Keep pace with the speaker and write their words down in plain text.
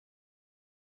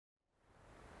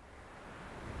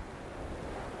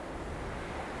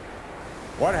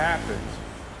What happens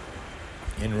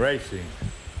in racing,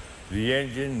 the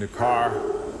engine, the car,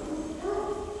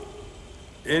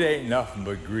 it ain't nothing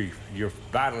but grief. You're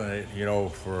battling it, you know,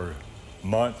 for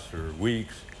months or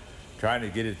weeks, trying to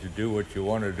get it to do what you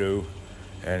want to do,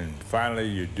 and finally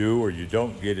you do or you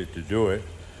don't get it to do it.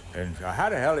 And how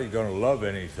the hell are you going to love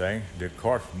anything that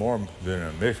costs more than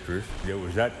a mistress? It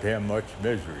was that damn much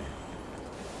misery.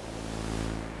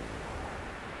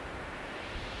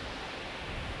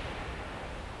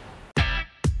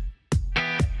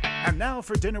 And now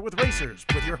for Dinner with Racers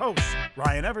with your hosts,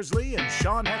 Ryan Eversley and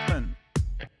Sean Heckman.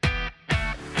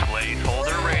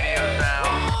 Placeholder radio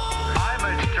sound. I'm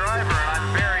a driver and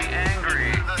I'm very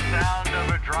angry. The sound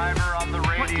of a driver on the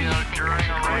radio during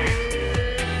a race.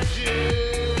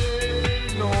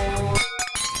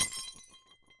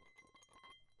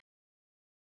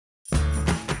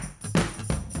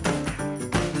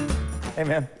 Hey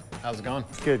man. How's it going?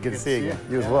 Good to see you again.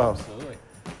 You as well. Absolutely.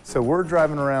 So we're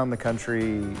driving around the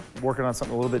country working on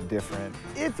something a little bit different.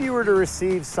 If you were to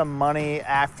receive some money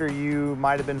after you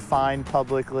might have been fined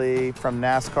publicly from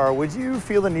NASCAR, would you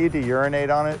feel the need to urinate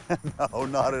on it? No,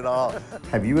 not at all.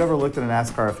 Have you ever looked at a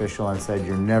NASCAR official and said,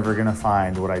 you're never gonna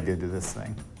find what I did to this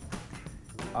thing?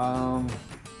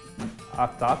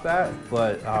 I've thought that,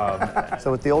 but...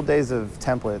 So with the old days of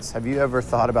templates, have you ever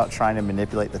thought about trying to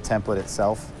manipulate the template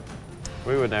itself?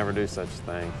 We would never do such a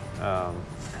thing.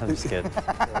 I'm just kidding.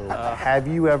 Have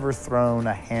you ever thrown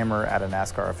a hammer at a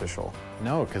NASCAR official?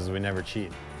 No, because we never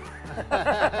cheat.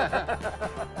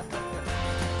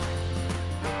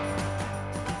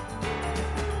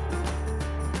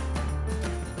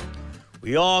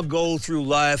 We all go through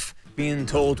life being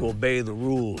told to obey the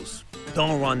rules.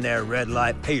 Don't run that red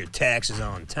light, pay your taxes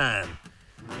on time.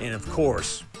 And of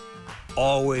course,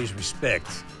 always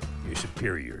respect your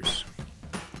superiors.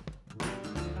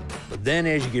 But then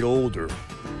as you get older,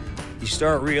 you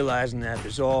start realizing that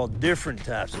there's all different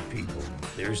types of people.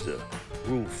 There's the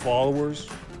rule followers,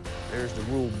 there's the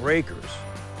rule breakers.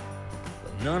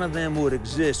 But none of them would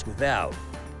exist without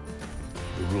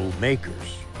the rule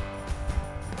makers.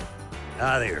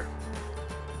 Hi there,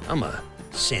 I'm a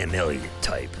Sam Elliott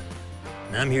type,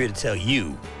 and I'm here to tell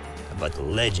you about the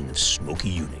legend of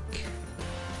Smokey Yunick.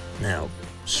 Now,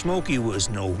 Smokey was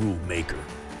no rule maker,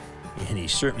 and he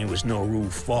certainly was no rule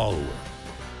follower.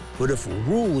 But if a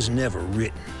rule was never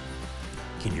written,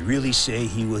 can you really say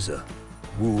he was a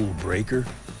rule breaker?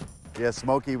 Yeah,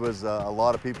 Smokey was a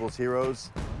lot of people's heroes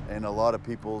and a lot of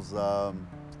people's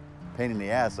pain in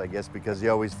the ass, I guess, because he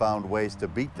always found ways to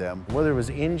beat them. Whether it was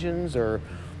engines or,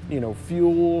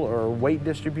 fuel or weight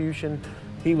distribution,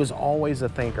 he was always a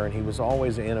thinker and he was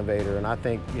always an innovator. And I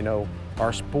think,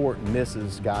 our sport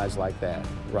misses guys like that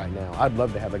right now. I'd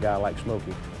love to have a guy like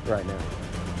Smokey right now.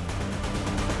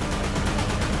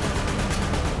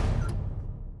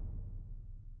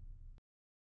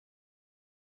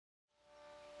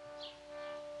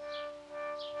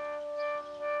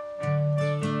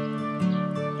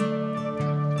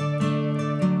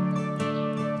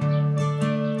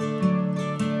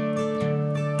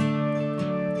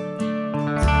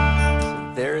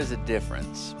 There is a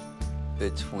difference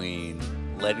between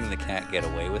letting the cat get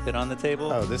away with it on the table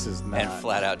this is not. and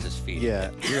flat out just feeding it.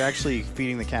 Yeah, you're actually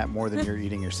feeding the cat more than you're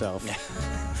eating yourself.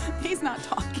 He's not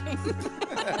talking.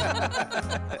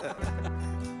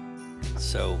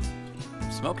 So,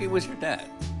 Smokey was your dad.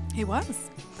 He was.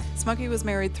 Smokey was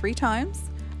married 3 times.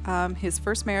 His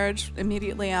first marriage,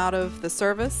 immediately out of the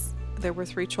service, there were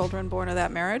 3 children born of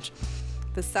that marriage.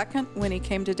 The second, when he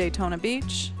came to Daytona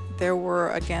Beach, there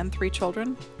were again 3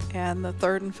 children. And the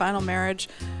third and final marriage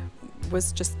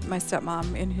was just my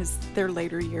stepmom in their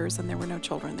later years, and there were no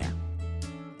children there.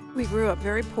 We grew up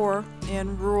very poor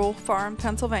in rural farm,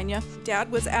 Pennsylvania. Dad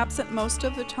was absent most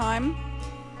of the time.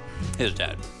 His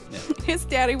dad. Yeah. His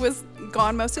daddy was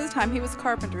gone most of the time. He was a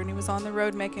carpenter and he was on the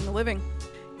road making a living.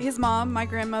 His mom, my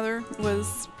grandmother,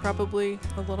 was probably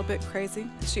a little bit crazy.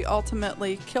 She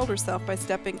ultimately killed herself by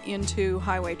stepping into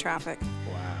highway traffic.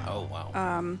 Wow. Oh,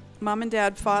 wow. Mom and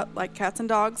Dad fought like cats and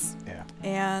dogs. Yeah.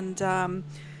 And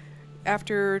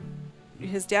after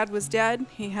his dad was dead,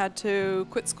 he had to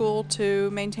quit school to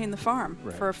maintain the farm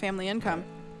for a family income.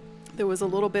 There was a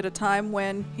little bit of time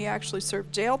when he actually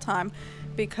served jail time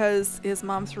because his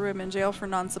mom threw him in jail for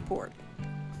non-support.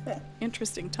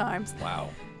 Interesting times. Wow.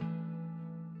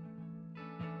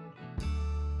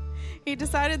 He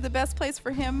decided the best place for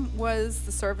him was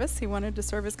the service. He wanted to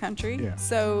serve his country. Yeah.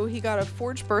 So he got a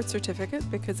forged birth certificate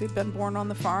because he'd been born on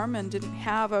the farm and didn't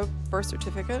have a birth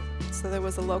certificate. So there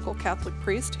was a local Catholic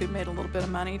priest who made a little bit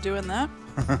of money doing that.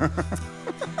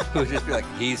 Who would just be like,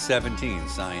 he's 17,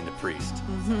 signed a priest.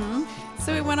 Mm-hmm.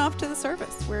 So he went off to the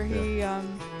service, where he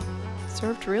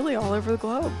served really all over the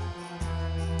globe.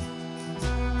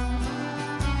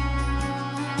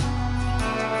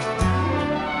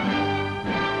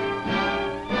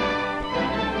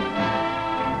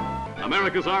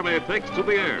 America's Army takes to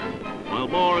the air. While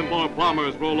more and more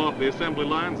bombers roll off the assembly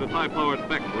lines at high-powered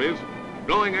factories,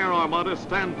 growing air armadas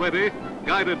stand ready,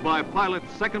 guided by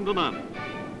pilots second to none.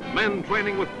 Men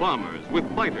training with bombers, with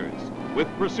fighters, with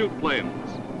pursuit planes.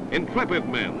 Intrepid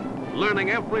men, learning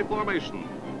every formation,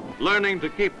 learning to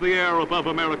keep the air above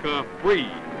America free.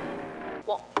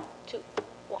 1, 2,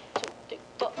 1, 2, 3,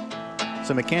 4.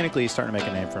 So mechanically, he's starting to make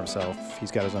a name for himself.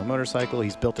 He's got his own motorcycle.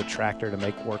 He's built a tractor to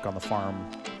make work on the farm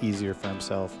easier for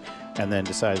himself, and then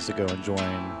decides to go and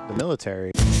join the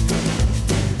military.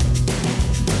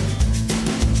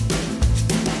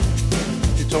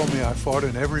 He told me I fought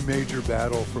in every major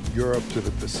battle from Europe to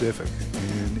the Pacific,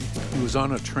 and he was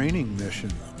on a training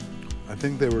mission. I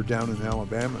think they were down in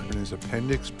Alabama, and his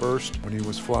appendix burst when he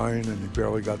was flying, and he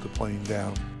barely got the plane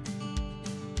down.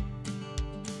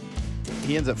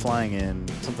 He ends up flying in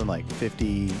something like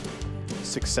 50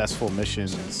 successful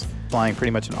missions, flying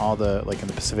pretty much in all the, like in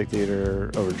the Pacific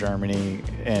Theater over Germany,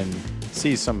 and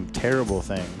sees some terrible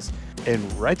things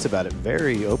and writes about it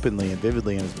very openly and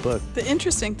vividly in his book. The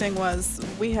interesting thing was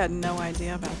we had no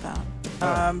idea about that.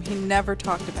 He never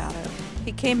talked about it.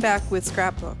 He came back with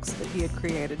scrapbooks that he had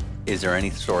created. Is there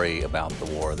any story about the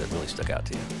war that really stuck out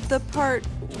to you? The part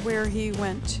where he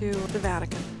went to the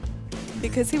Vatican,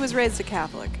 because he was raised a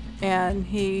Catholic, and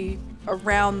he,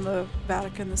 around the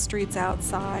Vatican, the streets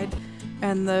outside,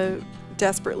 and the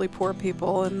desperately poor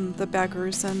people, and the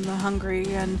beggars, and the hungry,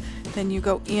 and then you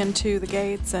go into the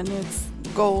gates, and it's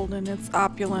gold, and it's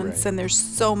opulence, and there's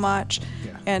so much.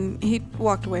 And he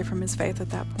walked away from his faith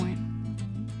at that point.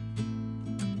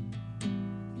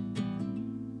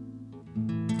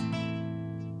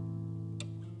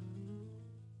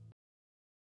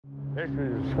 This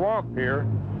is a swamp here.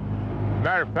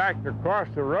 Matter of fact, across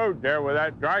the road there where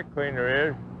that dry cleaner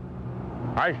is,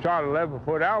 I shot an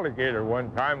 11-foot alligator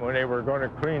one time when they were going to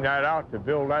clean that out to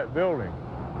build that building.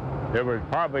 There was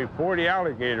probably 40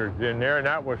 alligators in there, and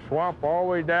that was swamp all the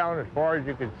way down as far as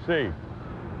you could see.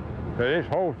 So this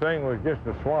whole thing was just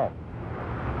a swamp.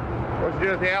 What'd you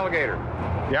do with the alligator?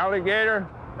 The alligator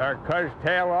cut his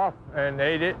tail off and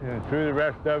ate it and threw the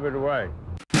rest of it away.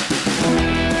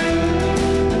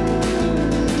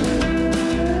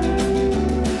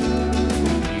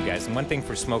 And one thing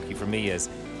for Smokey, for me, is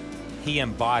he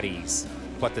embodies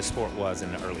what the sport was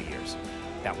in the early years.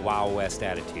 That Wild West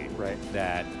attitude. Right.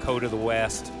 That code of the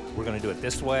West, we're going to do it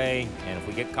this way, and if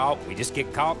we get caught, we just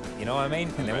get caught, you know what I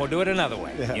mean? And then we'll do it another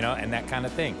way, you know, and that kind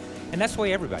of thing. And that's the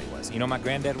way everybody was. You know, my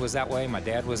granddad was that way, my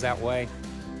dad was that way.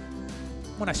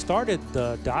 When I started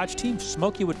the Dodge team,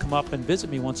 Smokey would come up and visit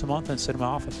me once a month and sit in my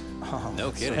office. Oh,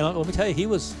 no kidding. And let me tell you, he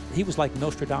was like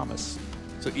Nostradamus.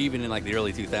 So even in like the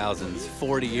early 2000s,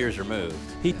 40 years removed.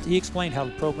 He explained how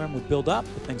the program would build up,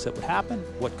 the things that would happen,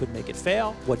 what could make it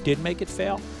fail, what did make it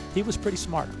fail. He was pretty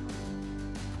smart.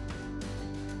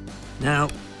 Now,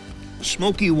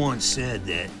 Smokey once said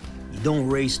that you don't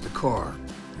race the car,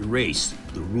 you race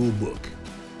the rule book.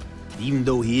 Even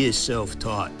though he is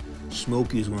self-taught,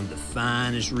 Smokey is one of the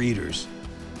finest readers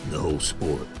in the whole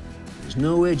sport. There's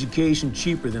no education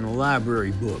cheaper than a library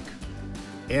book.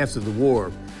 After the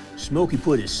war, Smokey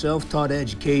put his self-taught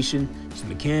education, his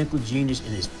mechanical genius, and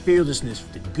his fearlessness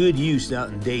to good use out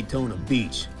in Daytona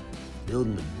Beach,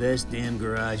 building the best damn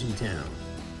garage in town.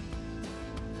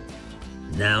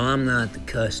 Now, I'm not the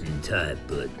cussing type,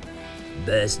 but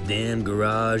best damn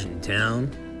garage in town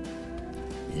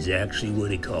is actually what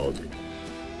he called it.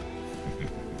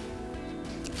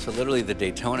 So literally the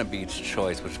Daytona Beach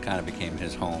choice, which kind of became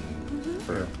his home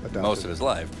for most of his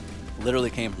life,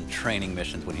 literally came from training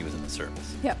missions when he was in the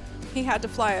service. Yep. He had to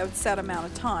fly a set amount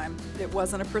of time. It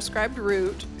wasn't a prescribed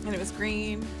route, and it was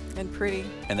green and pretty.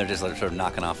 And they're just sort of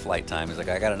knocking off flight time. He's like,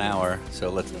 I got an hour, so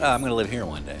let's, I'm going to live here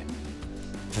one day.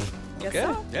 Guess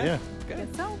Good. so. Yeah.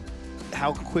 Guess so.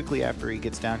 How quickly after he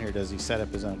gets down here does he set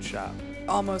up his own shop?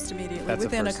 Almost immediately, That's the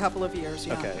within a first- couple of years,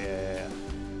 yeah. Okay, yeah.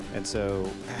 And so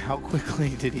how quickly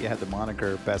did he have the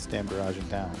moniker best damn garage in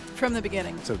town? From the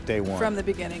beginning. So day one. From the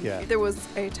beginning. Yeah. There was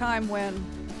a time when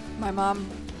my mom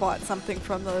bought something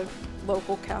from the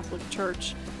local Catholic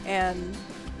church, and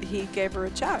he gave her a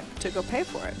check to go pay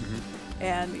for it.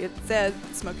 And it said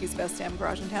Smokey's best damn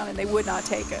garage in town, and they would not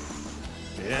take it.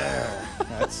 Yeah,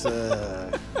 that's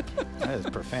that is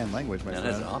profane language, my friend.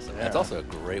 That is awesome. Yeah. That's also a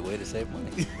great way to save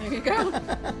money. There you go.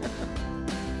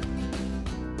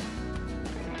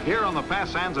 Here on the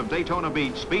fast sands of Daytona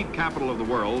Beach, speed capital of the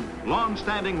world,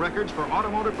 long-standing records for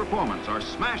automotive performance are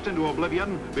smashed into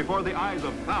oblivion before the eyes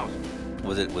of thousands.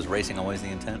 Was racing always the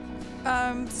intent?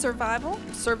 Survival,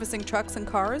 servicing trucks and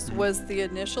cars was the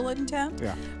initial intent.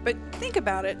 Yeah. But think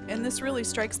about it, and this really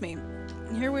strikes me.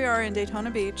 Here we are in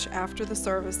Daytona Beach after the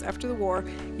service, after the war.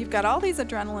 You've got all these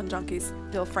adrenaline junkies,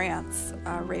 Bill France,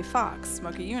 Ray Fox,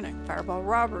 Smokey Yunick, Fireball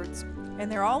Roberts,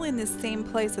 and they're all in this same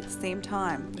place at the same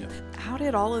time. Yeah. How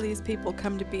did all of these people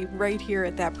come to be right here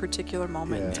at that particular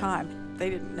moment in time?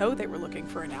 They didn't know they were looking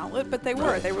for an outlet, but they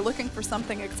were. They were looking for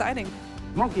something exciting.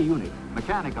 Smokey Yunick,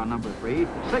 mechanic on number 3,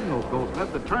 signals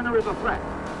Goldsmith that Turner is a threat.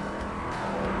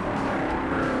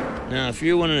 Now, if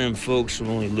you're one of them folks who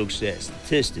only looks at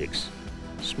statistics,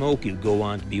 Smokey would go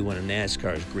on to be one of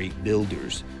NASCAR's great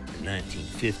builders in the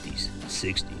 1950s and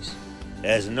 60s.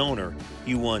 As an owner,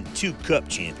 he won 2 Cup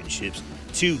championships,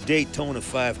 2 Daytona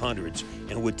 500s,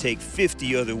 and would take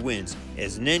 50 other wins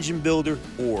as an engine builder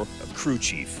or a crew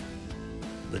chief.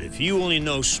 But if you only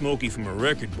know Smokey from a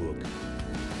record book,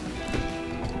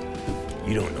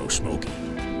 you don't know Smokey.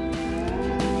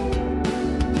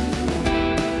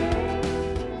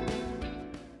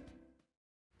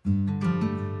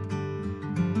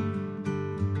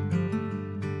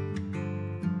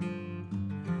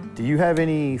 Do you have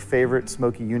any favorite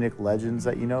Smokey Yunick legends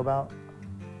that you know about?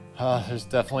 There's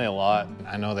definitely a lot.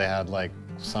 I know they had like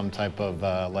some type of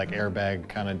like airbag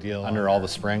kind of deal under all the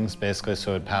springs, basically,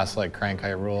 so it'd pass like crank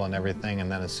height rule and everything,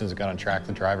 and then as soon as it got on track,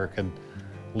 the driver could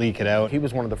leak it out. He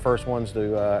was one of the first ones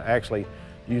to actually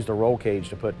use the roll cage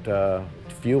to put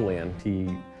fuel in. He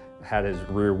had his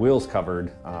rear wheels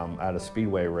covered at a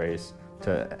speedway race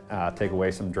to take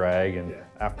away some drag, and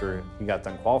after he got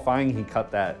done qualifying, he cut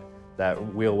that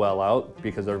wheel well out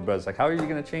because everybody's like, how are you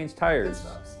going to change tires?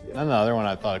 And the other one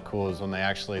I thought cool is when they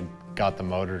actually got the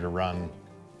motor to run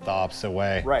the opposite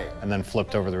way, and then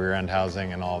flipped over the rear end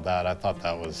housing and all of that. I thought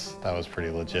that was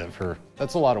pretty legit.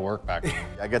 That's a lot of work back then.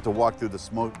 I got to walk through the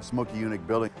Smokey Yunick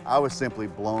building. I was simply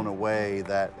blown away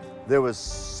that there was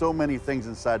so many things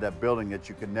inside that building that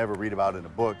you could never read about in a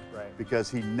book, because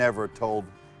he never told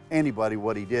anybody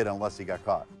what he did unless he got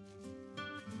caught.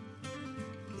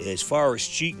 As far as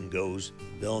cheating goes,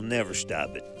 they'll never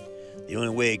stop it. The only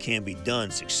way it can be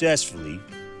done successfully,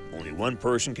 only one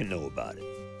person can know about it.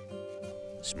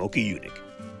 Smokey Yunick.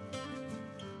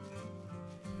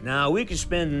 Now, we could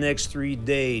spend the next 3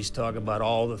 days talking about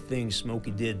all the things Smokey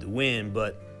did to win,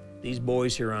 but these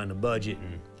boys here are on the budget,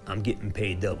 and I'm getting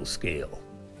paid double scale.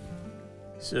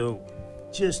 So,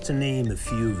 just to name a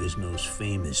few of his most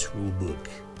famous rulebook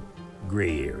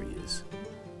gray areas.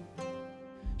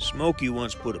 Smokey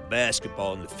once put a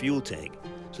basketball in the fuel tank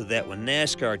so that when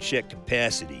NASCAR checked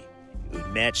capacity, it would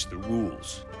match the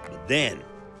rules. But then,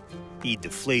 he'd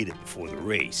deflate it before the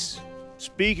race.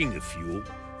 Speaking of fuel,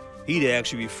 he'd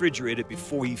actually refrigerate it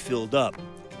before he filled up,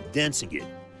 condensing it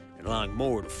and allowing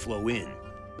more to flow in.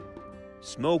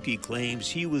 Smokey claims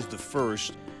he was the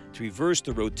first to reverse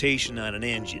the rotation on an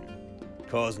engine,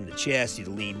 causing the chassis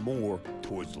to lean more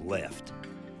towards the left.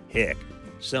 Heck,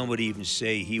 some would even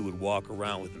say he would walk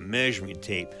around with a measuring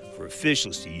tape for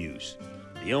officials to use.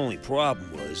 The only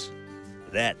problem was,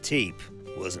 that tape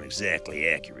wasn't exactly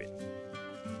accurate.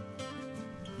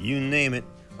 You name it,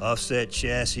 offset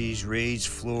chassis, raised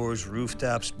floors,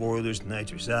 rooftop spoilers,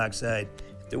 nitrous oxide.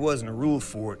 If there wasn't a rule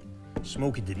for it,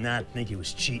 Smokey did not think he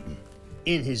was cheating.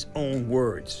 In his own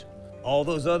words, all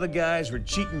those other guys were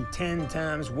cheating 10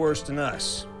 times worse than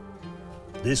us.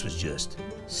 This was just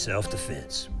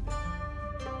self-defense.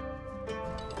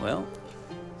 Well,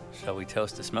 shall we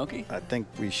toast to Smokey? I think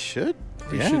we should.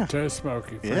 We should toast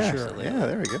Smokey for sure. Absolutely. Yeah,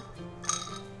 there we go.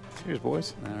 Cheers,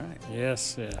 boys. All right.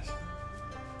 Yes, yes.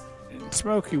 And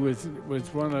Smokey was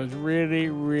one of those really,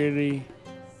 really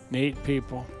neat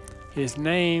people. His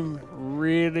name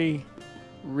really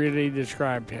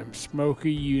described him.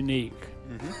 Smokey Yunick.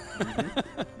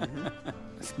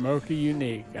 Smokey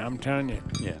Yunick, I'm telling you.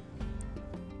 Yeah.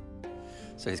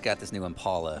 So he's got this new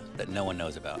Impala that no one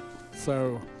knows about.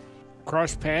 So,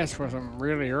 crossed paths with him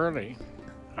really early.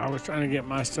 I was trying to get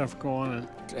my stuff going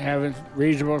and having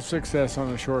reasonable success on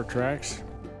the short tracks.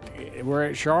 We're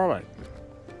at Charlotte,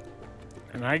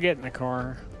 and I get in the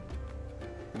car,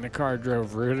 and the car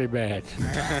drove really bad.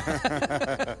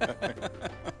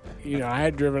 You know, I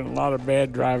had driven a lot of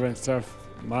bad driving stuff,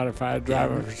 modified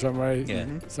driving for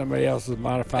somebody else's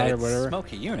modified or whatever.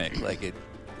 Smokey Yunick, like it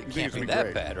can't be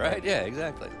that bad, right? Yeah,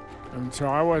 exactly. And so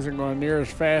I wasn't going near as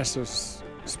fast as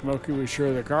Smokey was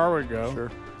sure the car would go.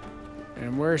 Sure.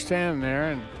 And we're standing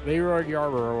there, and Leroy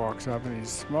Yarborough walks up, and he's,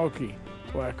 Smokey,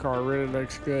 well, that car really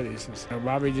looks good. He says, no,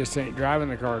 Bobby just ain't driving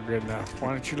the car good enough.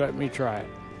 Why don't you let me try it?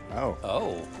 Oh.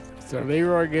 Oh. So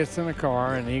Leroy gets in the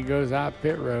car and he goes out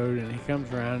pit road and he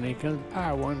comes around and he comes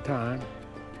by one time,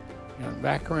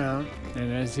 back around,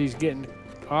 and as he's getting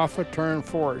off of turn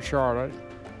 4 at Charlotte,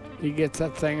 he gets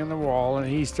that thing in the wall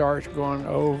and he starts going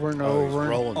over and over. He's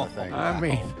rolling the thing. I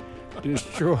mean,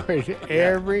 destroyed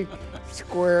every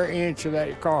square inch of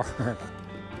that car.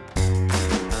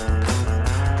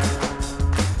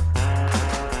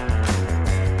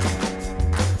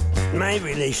 My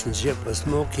relationship with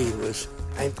Smokey was,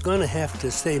 I'm going to have to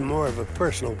say, more of a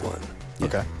personal one.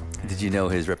 Okay. Did you know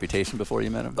his reputation before you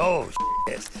met him? Oh,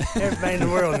 yes. Everybody in the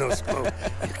world knows Smoke.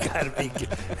 You got to be.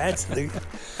 That's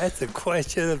the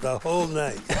question of the whole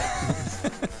night.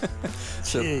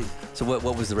 So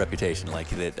what was the reputation like?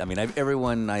 That I mean,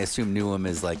 everyone I assume knew him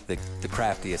as like the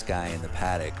craftiest guy in the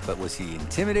paddock. But was he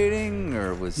intimidating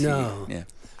or was he? No. Yeah.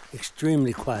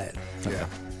 Extremely quiet. Yeah.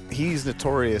 He's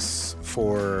notorious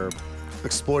for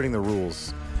exploiting the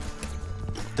rules.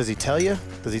 Does he tell you?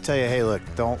 Does he tell you, hey, look,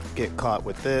 don't get caught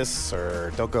with this,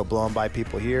 or don't go blowing by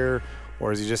people here?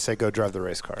 Or does he just say, go drive the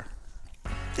race car?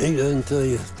 He doesn't tell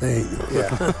you a thing.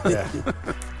 Yeah.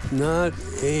 Not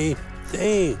a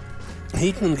thing.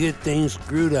 He can get things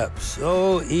screwed up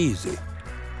so easy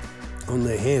on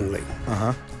the handling.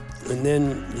 Uh-huh. And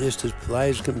then, just as polite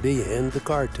as can be, hand the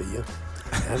car to you.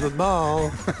 Have a ball.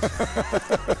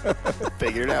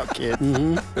 Figure it out, kid.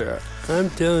 Mm-hmm. Yeah. I'm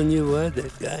telling you what,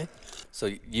 that guy. So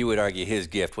you would argue his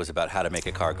gift was about how to make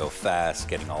a car go fast,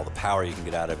 getting all the power you can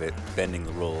get out of it, bending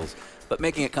the rules, but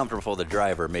making it comfortable for the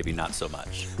driver, maybe not so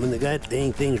much. When the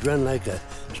goddamn things run like a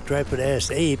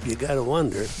striped-ass ape, you gotta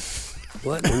wonder,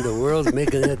 what in the world's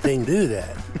making that thing do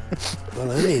that? Well,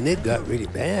 I mean, it got really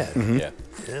bad. Mm-hmm. Yeah.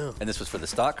 Yeah. And this was for the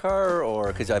stock car, or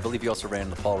because I believe you also ran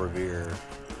the Paul Revere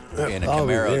in a Paul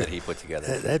Camaro Revere. that he put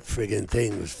together. That friggin'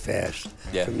 thing was fast.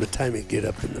 Yeah. From the time you get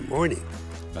up in the morning.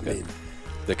 Okay. I mean,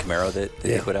 the Camaro that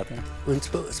he put out there? When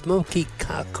Smokey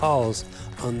calls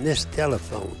on this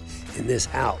telephone in this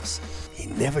house, he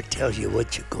never tells you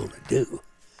what you're going to do.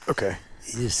 Okay.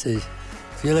 He just says,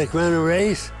 feel like running a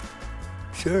race?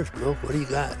 Sure, Smoke, what do you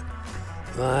got?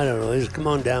 Well, I don't know. Just come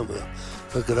on down. We'll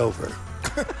look it over.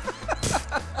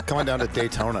 Come on down to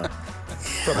Daytona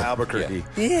from Albuquerque.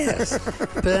 Yes.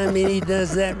 But, I mean, he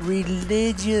does that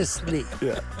religiously.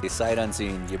 Yeah. Sight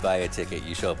unseen, you buy a ticket,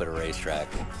 you show up at a racetrack,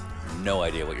 no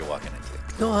idea what you're walking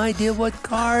into. No idea what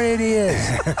car it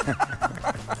is.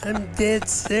 I'm dead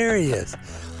serious.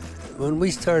 When we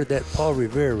started that Paul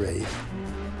Revere race,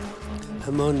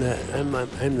 I'm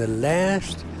the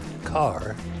last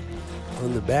car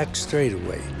on the back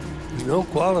straightaway. There's no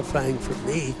qualifying for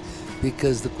me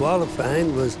because the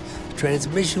qualifying was the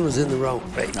transmission was in the wrong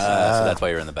place. So that's why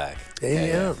you're in the back.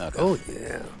 Yeah. Okay. Oh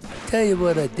yeah. Tell you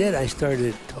what I did. I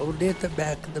started totally at the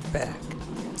back of the pack.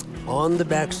 On the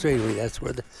back straightaway, that's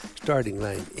where the starting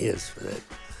line is for that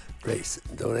race.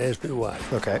 Don't ask me why.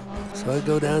 Okay. So I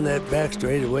go down that back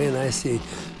straightaway and I see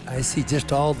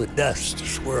just all the dust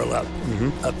swirl up,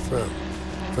 up front.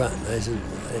 And I said,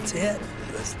 well, that's it.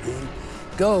 Let's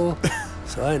go.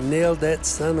 So I nailed that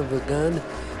son of a gun.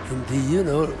 And do you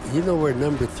know where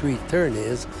number 3 turn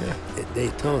is at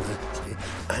Daytona? See,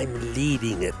 I'm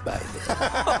leading it by then.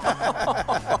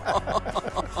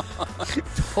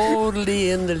 Totally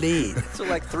in the lead. So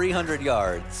like 300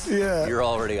 yards, you're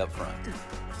already up front.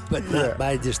 But not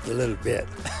by just a little bit.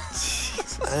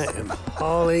 I am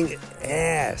hauling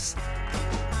ass.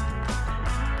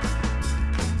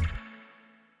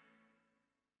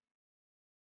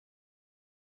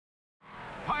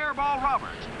 Fireball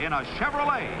Roberts in a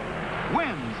Chevrolet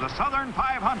wins the Southern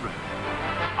 500.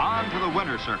 On to the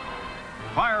winner's circle.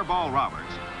 Fireball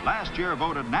Roberts, last year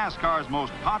voted NASCAR's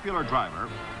most popular driver,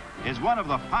 is one of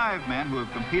the 5 men who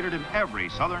have competed in every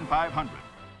Southern 500.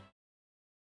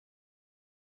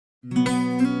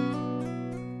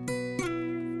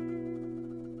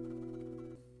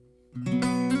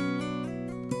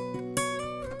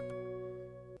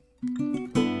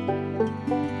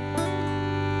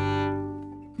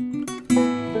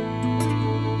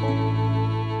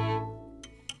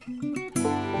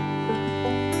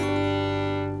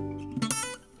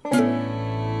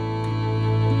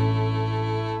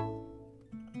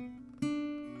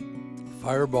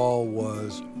 Fireball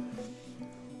was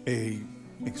an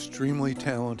extremely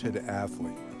talented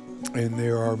athlete, and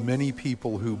there are many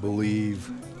people who believe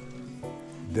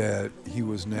that he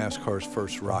was NASCAR's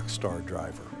first rock star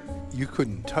driver. You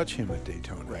couldn't touch him at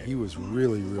Daytona. Right. He was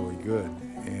really, really good,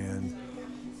 and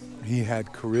he had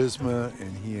charisma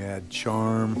and he had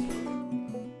charm.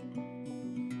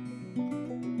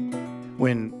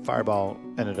 When Fireball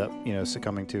ended up,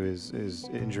 succumbing to his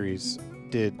injuries,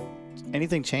 did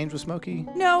Anything change with Smokey?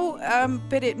 No,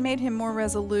 but it made him more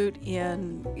resolute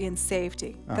in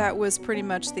safety. That was pretty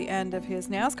much the end of his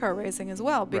NASCAR racing as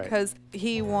well, because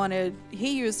he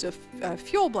used a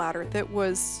fuel bladder that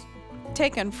was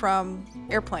taken from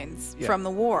airplanes from the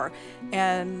war,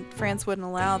 and France wouldn't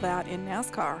allow that in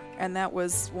NASCAR, and that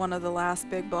was one of the last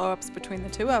big blow-ups between the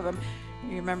two of them.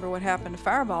 You remember what happened to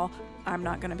Fireball? I'm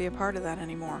not going to be a part of that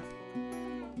anymore.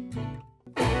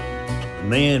 A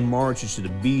man marches to the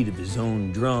beat of his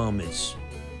own drum. It's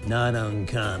not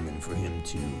uncommon for him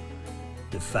to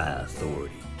defy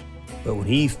authority. But when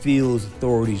he feels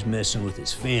authority's messing with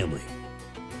his family,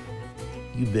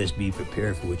 you best be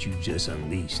prepared for what you just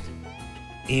unleashed.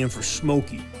 And for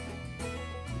Smokey,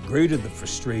 the greater the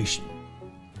frustration,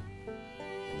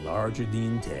 the larger the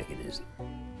antagonism.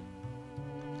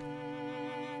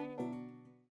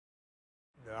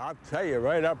 I'll tell you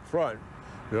right up front,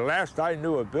 the last I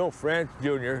knew of Bill France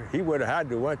Jr., he would have had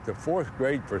to went to 4th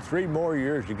grade for 3 more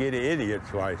years to get an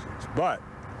idiot's license. But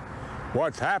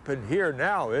what's happened here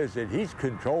now is that he's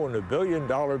controlling a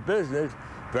billion-dollar business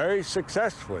very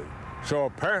successfully. So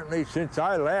apparently, since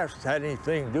I last had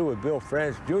anything to do with Bill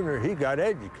France Jr., he got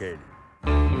educated.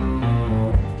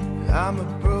 I'm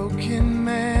a broken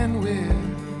man with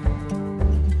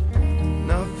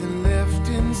nothing left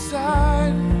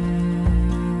inside.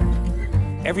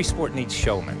 Every sport needs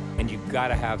showmen, and you've got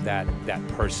to have that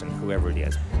person, whoever it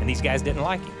is. And these guys didn't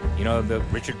like him. You know, the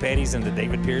Richard Pettys and the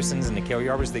David Pearsons and the Cale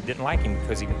Yarbors, they didn't like him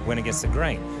because he went against the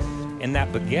grain. In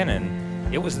that beginning,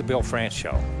 it was the Bill France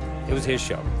show. It was his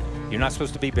show. You're not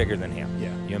supposed to be bigger than him.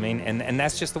 Yeah. You know what I mean? And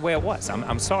that's just the way it was.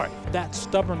 I'm sorry. That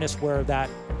stubbornness where that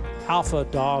alpha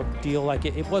dog deal, like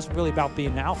it wasn't really about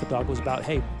being an alpha dog, it was about,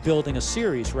 hey, building a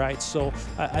series, right? So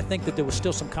I think that there was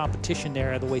still some competition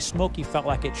there, the way Smokey felt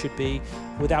like it should be,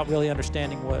 without really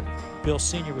understanding what Bill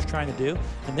Sr. was trying to do,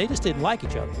 and they just didn't like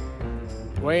each other.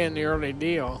 Way in the early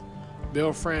deal,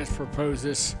 Bill France proposed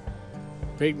this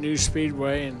big new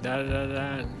speedway and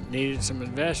and needed some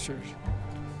investors.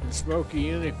 And Smokey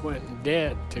Unic went in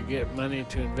debt to get money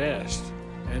to invest,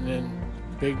 and then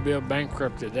Big Bill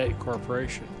bankrupted that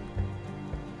corporation.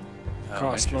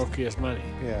 Cost Smokey his money.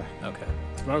 Yeah. Okay.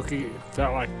 Smokey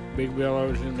felt like Big Bill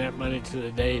owed him that money to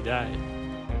the day he died.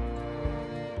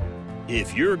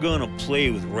 If you're gonna play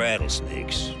with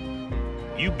rattlesnakes,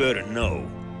 you better know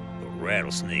what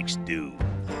rattlesnakes do.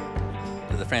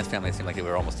 The France family seemed like they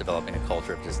were almost developing a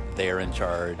culture of just they're in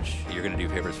charge, you're going to do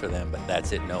favors for them, but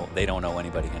that's it. No, they don't owe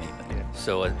anybody anything. Yeah.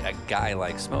 So a guy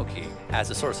like Smokey, as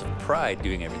a source of pride,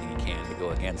 doing everything he can to go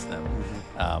against them,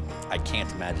 I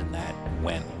can't imagine that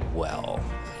went well.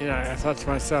 You know, I thought to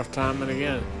myself time and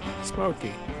again,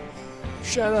 Smokey,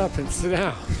 shut up and sit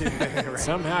down. Right.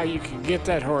 Somehow you can get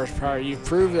that horsepower. You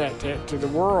prove that to the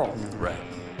world. Right.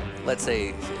 Let's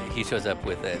say he shows up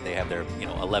with they have their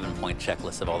 11-point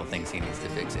checklist of all the things he needs to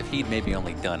fix. If he'd maybe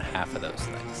only done half of those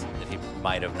things, then he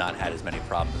might have not had as many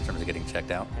problems in terms of getting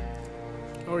checked out.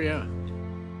 Oh yeah.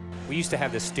 We used to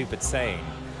have this stupid saying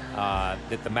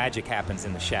that the magic happens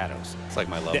in the shadows. It's like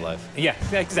my love life. Yeah,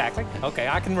 exactly. Okay,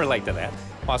 I can relate to that.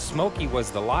 While Smokey was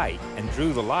the light and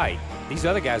drew the light, these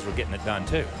other guys were getting it done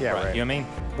too. Yeah, right. You know what I mean?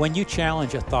 When you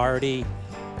challenge authority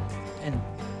and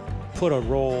put a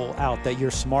role out that you're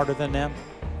smarter than them,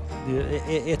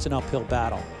 it's an uphill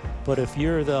battle. But if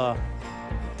you're the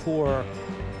poor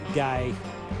guy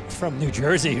from New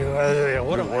Jersey who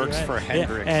works for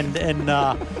Hendrix, and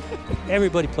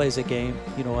everybody plays a game,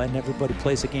 and everybody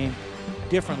plays a game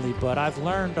differently. But I've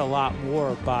learned a lot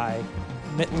more by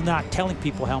not telling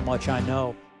people how much I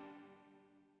know.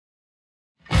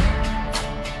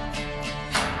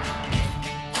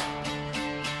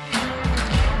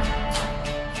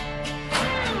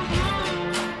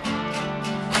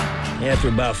 After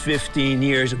about 15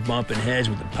 years of bumping heads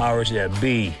with the powers that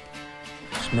be,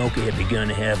 Smokey had begun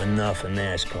to have enough of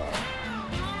NASCAR.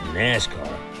 And NASCAR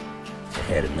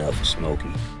had enough of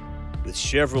Smokey. With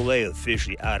Chevrolet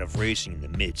officially out of racing in the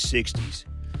mid-'60s,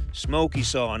 Smokey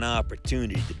saw an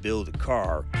opportunity to build a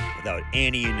car without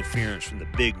any interference from the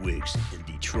bigwigs in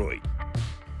Detroit.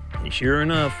 And sure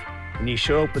enough, when he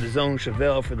showed up with his own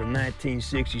Chevelle for the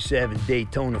 1967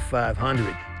 Daytona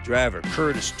 500, driver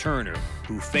Curtis Turner,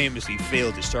 who famously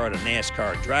failed to start a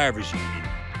NASCAR drivers union,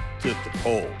 took the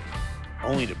pole,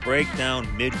 only to break down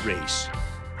mid-race.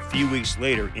 A few weeks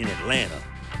later in Atlanta,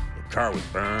 the car was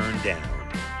burned down.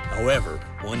 However,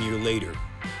 1 year later,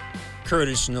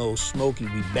 Curtis knows Smokey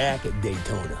will be back at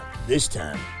Daytona, this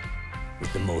time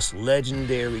with the most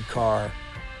legendary car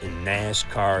in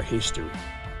NASCAR history.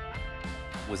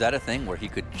 Was that a thing where he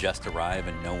could just arrive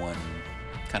and no one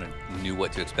kind of knew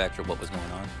what to expect or what was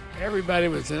going on? Everybody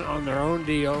was on their own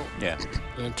deal. Yeah.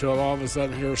 Until all of a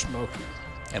sudden, here's Smokey.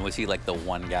 And was he like the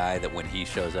one guy that when he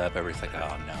shows up, everybody's like,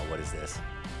 oh no, what is this?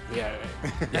 Yeah.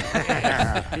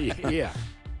 Yeah.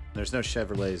 There's no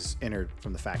Chevrolets entered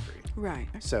from the factory. Right.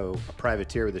 So a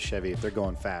privateer with a Chevy, if they're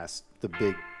going fast, the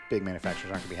big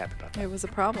manufacturers aren't going to be happy about that. It was a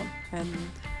problem. And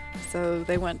so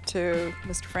they went to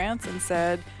Mr. France and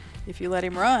said, if you let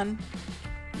him run,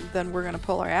 then we're going to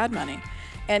pull our ad money.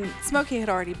 And Smokey had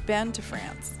already been to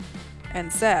France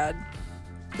and said,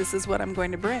 this is what I'm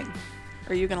going to bring.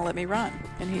 Are you going to let me run?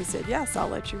 And he said, yes, I'll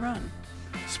let you run.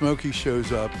 Smokey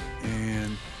shows up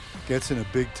and gets in a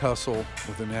big tussle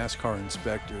with the NASCAR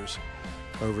inspectors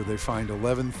over they find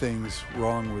 11 things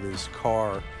wrong with his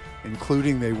car,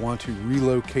 including they want to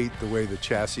relocate the way the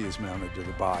chassis is mounted to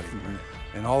the body.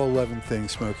 And all 11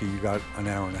 things, Smokey, you got an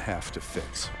hour and a half to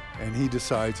fix. And he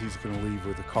decides he's going to leave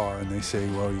with the car, and they say,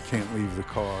 well, you can't leave the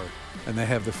car. And they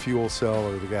have the fuel cell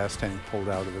or the gas tank pulled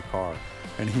out of the car,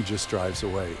 and he just drives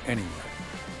away anyway.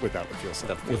 Without the fuel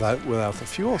cell. Without the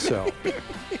fuel cell.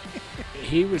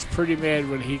 He was pretty mad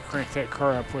when he cranked that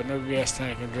car up with no gas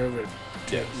tank and drove it.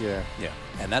 Yeah.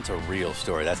 And that's a real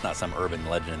story. That's not some urban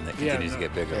legend that continues to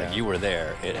get bigger. Like, you were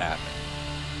there. It happened.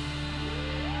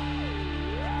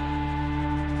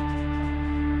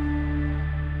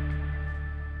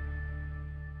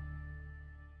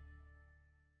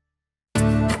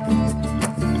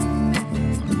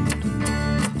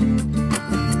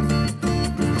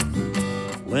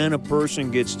 When a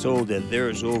person gets told that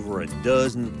there's over a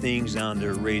dozen things on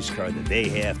their race car that they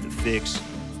have to fix,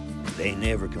 they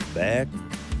never come back.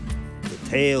 The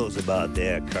tales about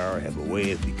that car have a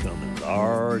way of becoming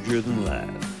larger than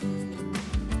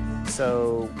life.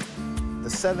 So, the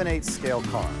 7/8 scale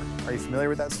car, are you familiar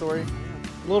with that story?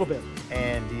 A little bit.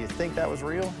 And do you think that was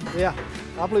real? Yeah,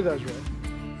 I believe that was real.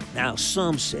 Now,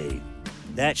 some say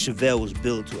that Chevelle was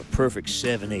built to a perfect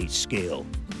 7/8 scale.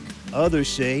 Others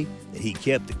say that he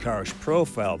kept the car's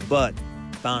profile, but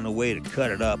found a way to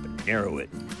cut it up and narrow it.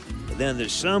 But then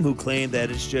there's some who claim that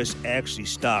it's just actually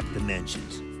stock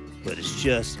dimensions, but it's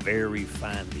just very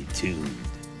finely tuned.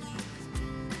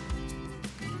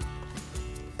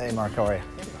 Hey, Mark, how are you?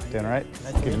 Doing all right?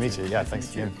 Good to meet you. Yeah,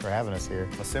 thanks again for having us here.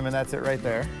 Assuming that's it right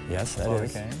there. Yes, that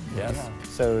is. Yes. Yeah.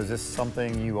 So is this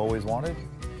something you always wanted?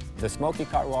 The Smokey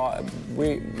car, well,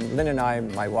 Lynn and I,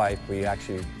 my wife, we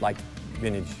actually like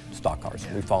vintage stock cars.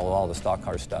 We follow all the stock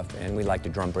car stuff, and we like the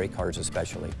drum brake cars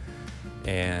especially.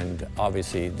 And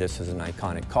obviously, this is an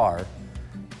iconic car.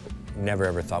 Never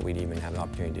ever thought we'd even have an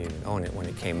opportunity to even own it when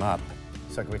it came up.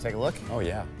 So can we take a look? Oh,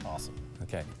 yeah. Awesome.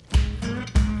 Okay.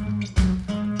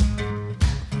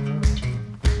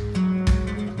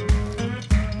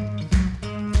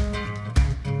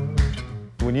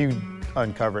 When you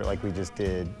uncover it like we just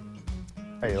did,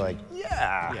 are you like,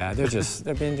 yeah? Yeah, there's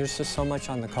just so much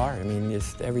on the car. I mean,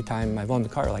 just every time I've owned the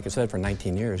car, like I said, for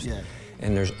 19 years,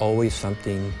 and there's always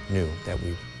something new that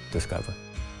we discover.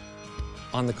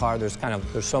 On the car, there's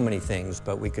so many things,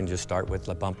 but we can just start with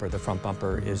the bumper. The front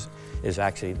bumper is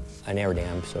actually an air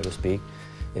dam, so to speak.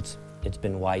 It's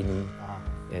been widened,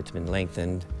 it's been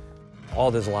lengthened.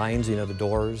 All those lines, you know, the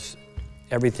doors,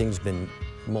 everything's been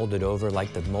molded over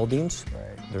like the moldings.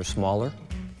 Right. They're smaller.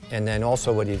 And then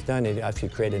also what he's done, he actually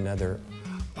created another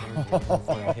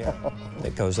right here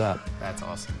that goes up. That's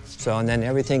awesome. So, and then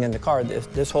everything in the car,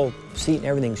 this whole seat and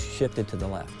everything's shifted to the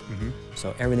left.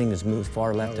 So everything is moved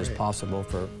far left as possible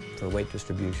for weight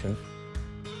distribution.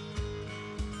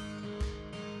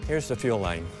 Here's the fuel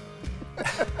line.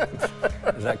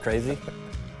 Is that crazy?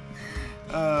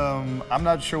 I'm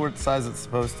not sure what size it's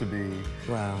supposed to be.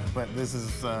 Wow. But this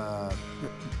is,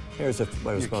 here's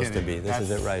what it's supposed to be. This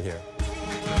is it right here.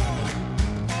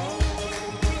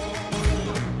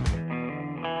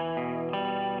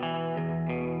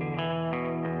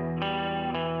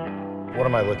 What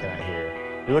am I looking at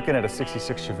here? You're looking at a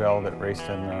 66 Chevelle that raced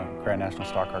in the Grand National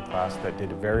Stock Car class that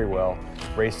did very well,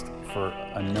 raced for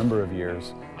a number of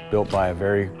years, built by a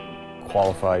very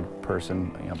qualified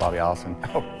person, you know, Bobby Allison.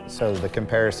 Oh, so the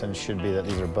comparison should be that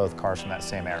these are both cars from that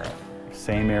same era.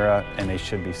 Same era, and they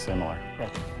should be similar. Yeah.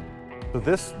 So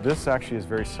this actually is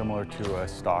very similar to a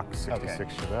stock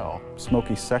 66 Chevelle.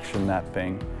 Smokey sectioned that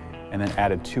thing and then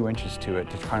added 2 inches to it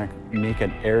to kind of make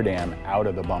an air dam out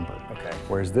of the bumper. Okay.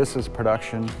 Whereas this is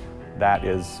production, that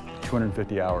is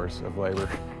 250 hours of labor.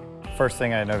 First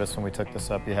thing I noticed when we took this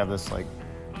up, you have this like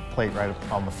plate right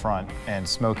up on the front, and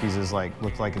Smokey's is like,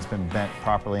 looked like it's been bent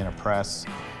properly in a press,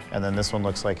 and then this one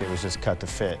looks like it was just cut to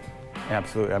fit.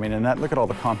 Absolutely. I mean, and look at all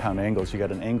the compound angles. You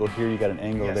got an angle here, you got an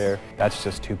angle there. That's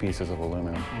just 2 pieces of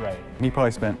aluminum. Right. And he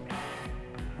probably spent,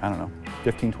 I don't know,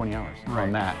 15, 20 hours Right.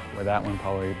 on that, where that one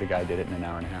probably the guy did it in an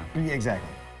hour and a half. Yeah, exactly.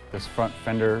 This front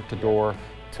fender to door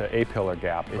to A-pillar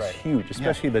gap is Right. huge,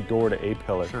 especially Yeah. the door to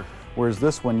A-pillar. Sure. Whereas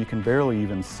this one, you can barely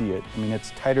even see it. I mean,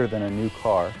 it's tighter than a new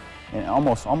car, and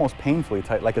almost painfully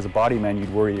tight. Like as a body man,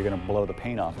 you'd worry you're gonna blow the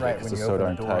paint off. Right, Because when it's you so open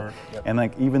darn the door, tight. yep. And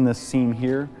like even this seam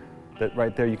here, that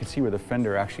right there, you can see where the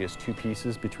fender actually has two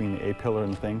pieces between the A-pillar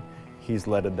and the thing. He's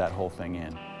leaded that whole thing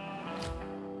in.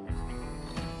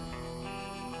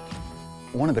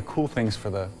 One of the cool things for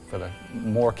the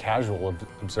more casual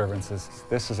observance is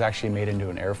this is actually made into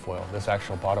an airfoil. This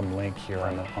actual bottom link here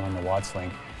on the Watts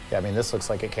link. Yeah, I mean, this looks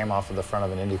like it came off of the front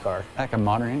of an Indy car. Like a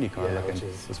modern Indy car Yeah, looking, which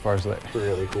is as far as the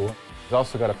really cool. It's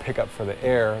also got a pickup for the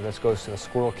air that goes to the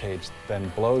squirrel cage, then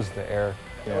blows the air.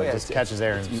 You know, it just catches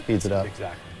air and speeds it up.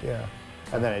 Exactly. Yeah.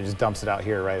 And then it just dumps it out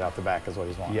here right out the back is what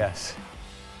he's wanting. Yes.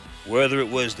 Whether it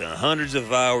was the hundreds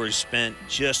of hours spent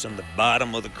just on the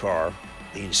bottom of the car,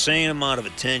 the insane amount of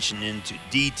attention into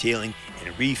detailing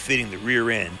and refitting the rear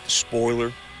end, the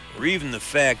spoiler, or even the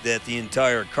fact that the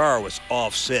entire car was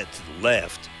offset to the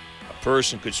left, a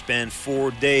person could spend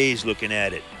 4 days looking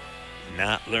at it and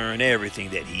not learn everything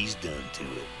that he's done to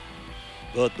it.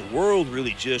 But the world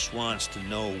really just wants to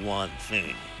know one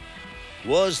thing.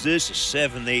 Was this a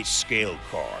 7/8 scale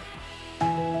car?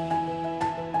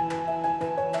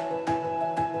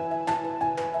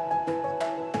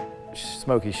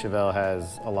 Smokey Chevelle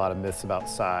has a lot of myths about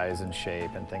size and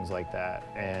shape and things like that.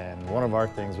 And one of our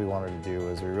things we wanted to do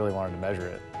is we really wanted to measure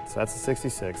it. So that's a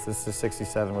 66. This is a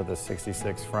 67 with a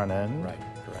 66 front end. Right,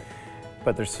 correct.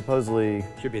 But they're supposedly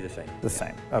Should be the same. the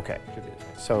same. Okay. Should be the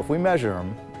same. So if we measure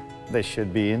them, they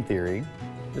should be, in theory,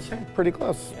 The same. pretty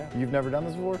close. Yeah. You've never done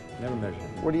this before? Never measured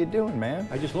it. What are you doing, man?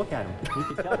 I just look at them. You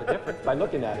can tell the difference by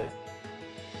looking at it.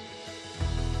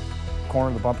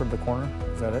 Corner, the bumper to the corner,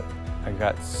 is that it? I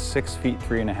got 6 feet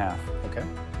 3.5. Okay.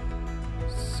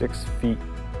 6 feet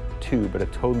 2, but a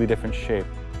totally different shape.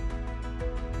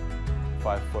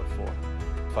 5'4".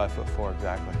 5'4"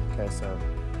 exactly. Okay, so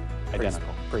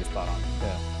Identical. Pretty spot on.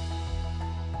 Yeah.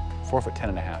 4 foot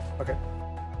 10.5. Okay.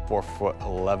 4 foot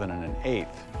 11 1/8.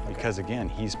 Because again,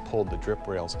 he's pulled the drip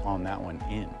rails on that one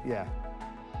in. Yeah.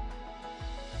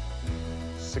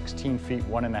 16 feet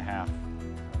 1.5.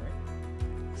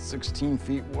 16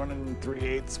 feet 1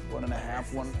 3/8,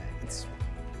 1.5, 1.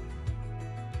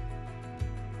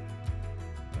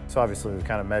 So obviously we've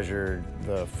kind of measured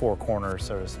the four corners,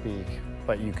 so to speak,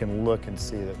 but you can look and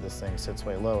see that this thing sits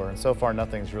way lower. And so far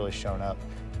nothing's really shown up.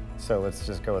 So let's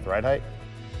just go with ride height.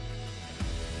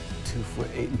 2 foot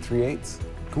 8 3/8.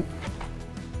 Cool.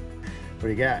 What do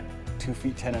you got? 2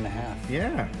 feet 10.5.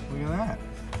 Yeah, look at that.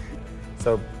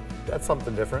 So that's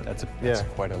something different. That's yeah.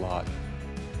 quite a lot.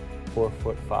 4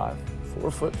 foot 5.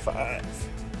 4 foot 5.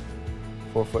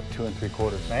 4 foot 2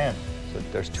 3/4. Man. So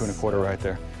there's 2 1/4 right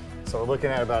there. So we're looking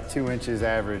at about 2 inches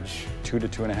average. 2 to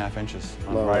 2.5 inches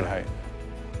on Lower. ride height.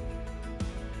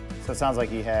 So it sounds like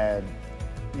he had,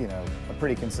 you know, a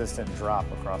pretty consistent drop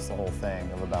across the whole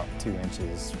thing of about 2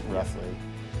 inches, roughly.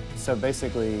 So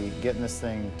basically getting this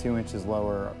thing 2 inches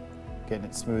lower, getting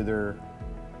it smoother,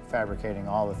 fabricating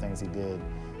all the things he did,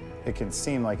 it can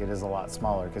seem like it is a lot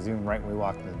smaller because even right when we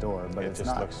walked in the door, but It it's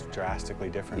just not. looks drastically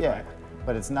different, Yeah, right?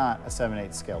 but it's not a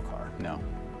 7/8 scale car. No,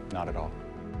 not at all.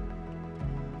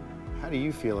 How do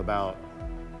you feel about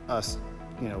us,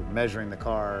 you know, measuring the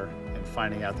car and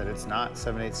finding out that it's not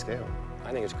 7/8 scale?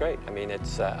 I think it's great. I mean,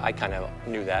 it's I kind of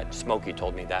knew that. Smokey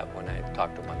told me that when I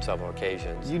talked to him on several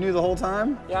occasions. You knew the whole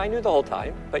time? Yeah, I knew the whole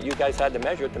time, but you guys had to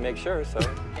measure it to make sure, so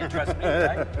you trust me,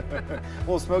 right?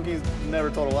 Well, Smokey's never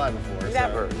told a lie before. so-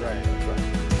 Never. Right, that's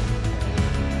right.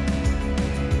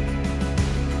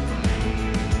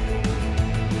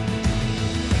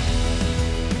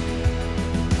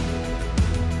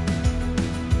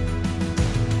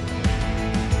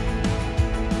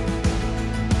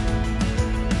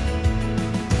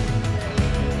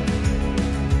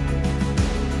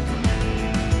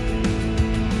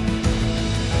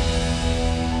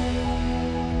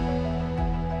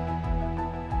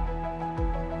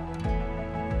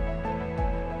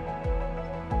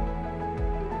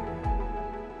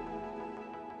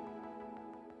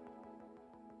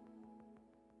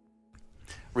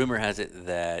 Rumor has it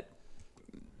that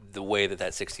the way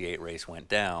that 68 race went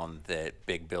down, that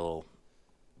Big Bill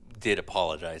did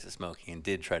apologize to Smokey and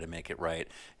did try to make it right,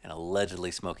 and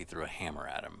allegedly Smokey threw a hammer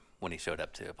at him when he showed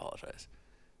up to apologize.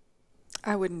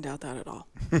 I wouldn't doubt that at all.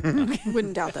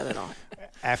 Wouldn't doubt that at all.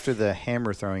 After the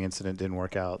hammer throwing incident didn't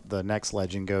work out, the next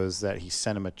legend goes that he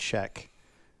sent him a check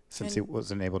since he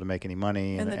wasn't able to make any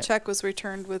money. And the check was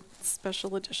returned with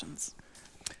special editions.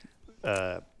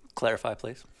 Clarify,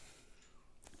 please.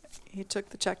 He took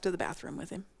the check to the bathroom with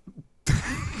him.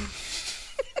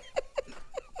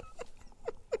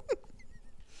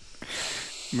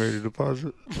 Made a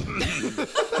deposit. The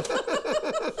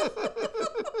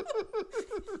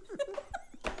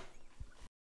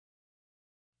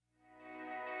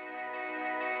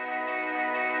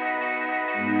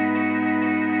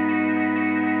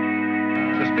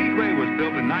Speedway was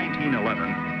built in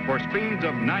 1911 for speeds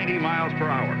of 90 miles per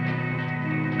hour.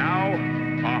 Now,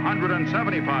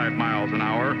 175 miles an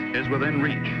hour is within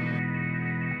reach.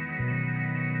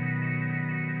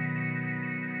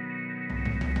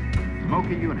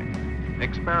 Smoky unit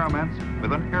experiments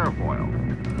with an airfoil.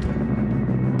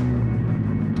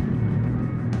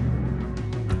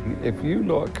 If you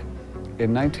look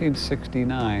in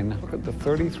 1969, look at the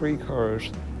 33 cars,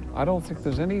 I don't think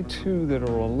there's any two that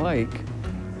are alike.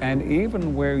 And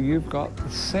even where you've got the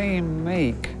same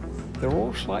make, they're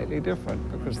all slightly different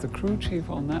because the crew chief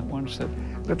on that one said,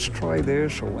 let's try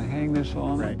this or we'll hang this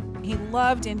on. Right. He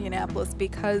loved Indianapolis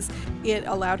because it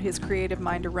allowed his creative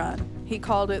mind to run. He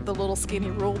called it the little skinny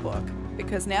rule book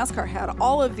because NASCAR had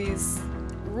all of these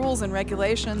rules and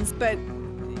regulations, but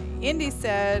Indy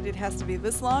said it has to be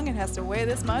this long, it has to weigh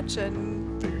this much,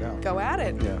 and figure it out. Go at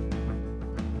it. Yeah.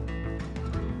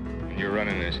 When you're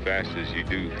running as fast as you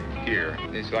do here,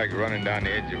 it's like running down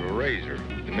the edge of a razor.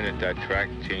 The minute that track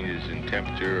changes in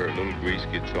temperature, a little grease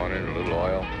gets on it, a little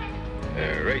oil.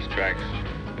 Racetracks,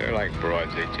 they're like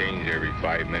broads. They change every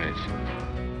 5 minutes.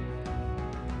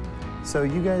 So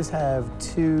you guys have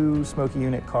 2 Smoky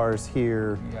unit cars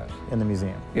here in the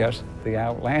museum? Yes, the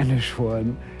outlandish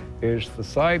one is the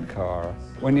sidecar.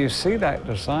 When you see that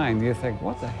design, you think,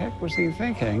 what the heck was he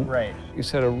thinking? Right. He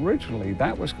said originally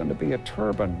that was going to be a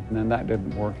turbine, and then that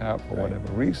didn't work out for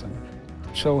whatever reason.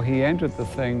 So he entered the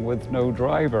thing with no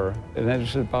driver, and then it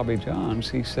said Bobby Johns.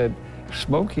 He said,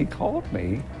 Smokey called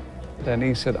me, and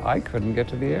he said I couldn't get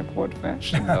to the airport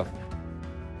fast enough.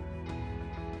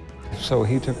 So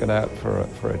he took it out for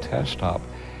a test stop.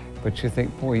 But you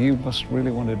think, boy, you must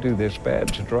really want to do this bad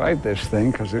to drive this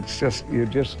thing, because it's just, you're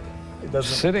just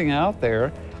sitting out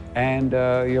there, and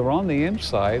you're on the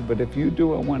inside, but if you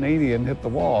do a 180 and hit the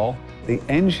wall, the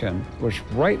engine was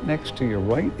right next to your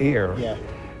right ear. Yeah.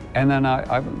 And then I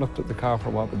haven't looked at the car for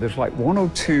a while, but there's like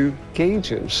 102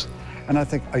 gauges. And I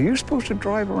think, are you supposed to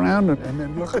drive around and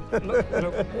then look at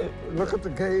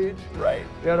the gauge? Right.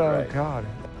 You know, Right. God.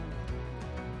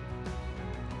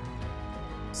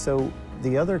 So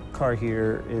the other car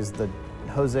here is the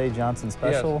Jose Johnson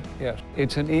Special? Yes, yes.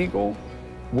 It's an Eagle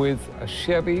with a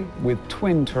Chevy with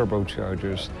twin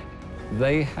turbochargers.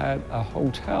 They had a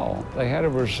hotel, they had a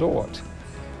resort.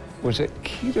 It was at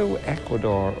Quito,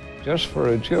 Ecuador. Just for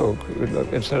a joke,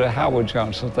 instead of Howard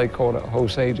Johnson, they called it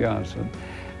Jose Johnson.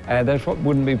 And that's what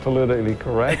wouldn't be politically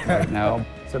correct right now.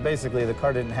 So basically, the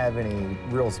car didn't have any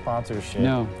real sponsorship.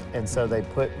 No. And so they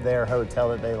put their hotel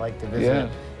that they like to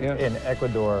visit in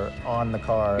Ecuador on the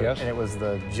car. Yes. And it was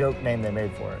the joke name they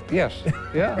made for it. Yes,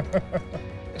 yeah.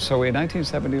 So in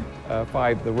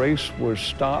 1975, the race was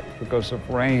stopped because of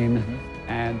rain,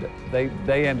 and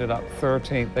they ended up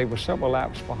 13th. They were several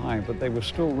laps behind, but they were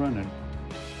still running.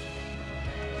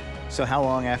 So how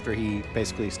long after he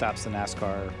basically stops the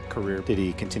NASCAR career did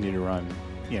he continue to run,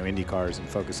 Indy cars and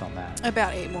focus on that?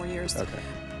 About 8 more years. Okay.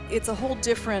 It's a whole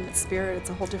different spirit. It's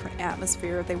a whole different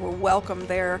atmosphere. They were welcomed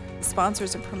there. The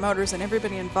sponsors and promoters and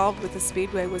everybody involved with the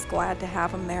Speedway was glad to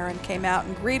have them there and came out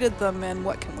and greeted them and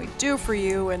what can we do for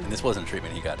you? And this wasn't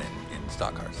treatment he got in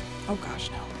stock cars. Oh gosh,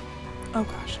 no. Oh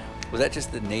gosh, no. Was that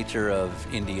just the nature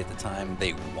of Indy at the time?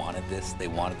 They wanted this. They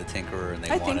wanted the tinkerer, and they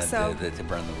wanted to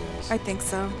burn the rules. I think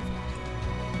so.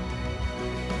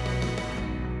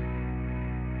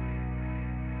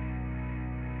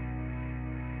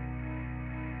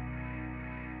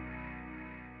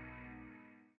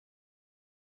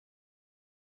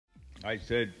 I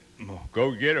said,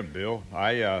 go get him, Bill.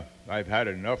 I've had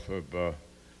enough of,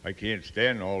 I can't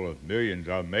stand all the millions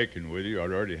I'm making with you.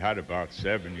 I'd already had about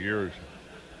 7 years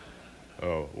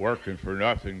working for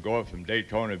nothing, going from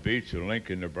Daytona Beach to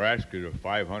Lincoln, Nebraska to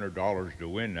 $500 to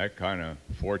win that kind of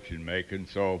fortune making.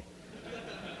 So,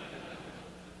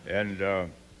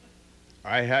 and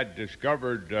I had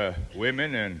discovered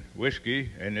women and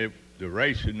whiskey, and the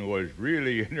racing was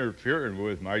really interfering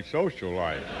with my social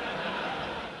life.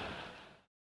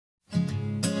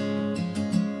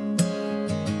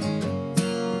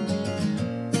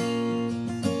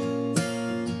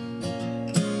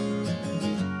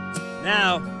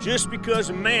 Now, just because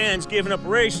a man's giving up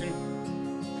racing,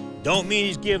 don't mean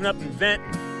he's giving up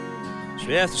inventing.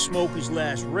 So after Smokey's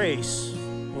last race,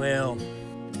 well,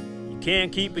 you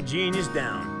can't keep a genius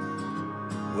down.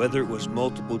 Whether it was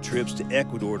multiple trips to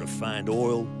Ecuador to find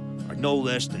oil, or no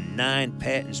less than 9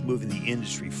 patents moving the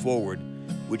industry forward,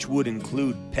 which would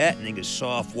include patenting a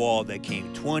soft wall that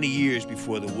came 20 years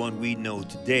before the one we know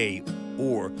today,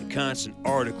 or the constant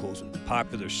articles in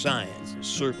Popular Science and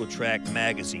Circle Track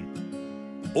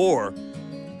magazine. Or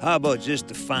how about just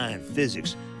defying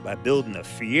physics by building a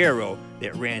Fiero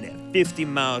that ran at 50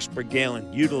 miles per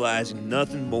gallon, utilizing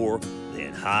nothing more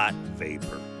than hot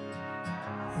vapor.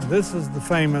 This is the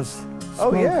famous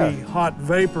smoky hot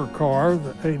vapor car,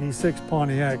 the 86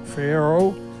 Pontiac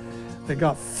Fiero. They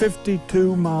got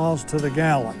 52 miles to the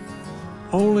gallon.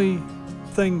 Only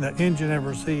thing the engine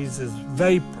ever sees is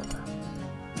vapor.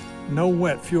 No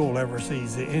wet fuel ever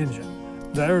sees the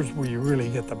engine. There's where you really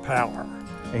get the power.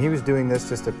 And he was doing this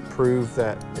just to prove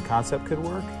that the concept could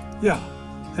work? Yeah,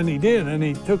 and he did, and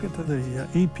he took it to the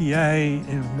EPA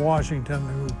in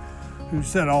Washington, who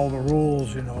set all the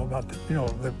rules, you know, about,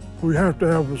 that we have to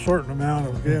have a certain amount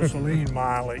of gasoline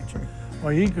mileage.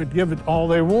 Well, he could give it all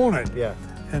they wanted. Yeah.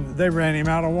 And they ran him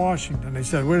out of Washington. They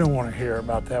said, we don't want to hear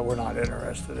about that. We're not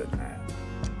interested in that.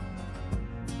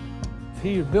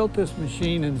 He had built this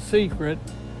machine in secret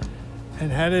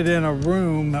and had it in a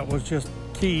room that was just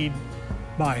keyed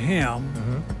by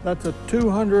him. That's a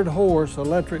 200 horse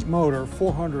electric motor,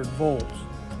 400 volts.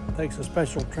 Takes a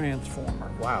special transformer.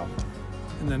 Wow.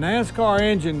 And the NASCAR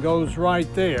engine goes right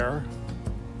there,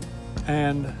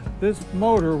 and this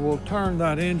motor will turn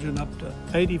that engine up to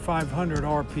 8,500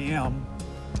 RPM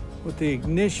with the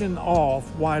ignition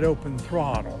off, wide open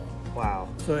throttle. Wow.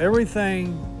 So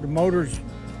everything, the motor's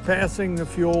passing the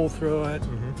fuel through it,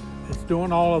 it's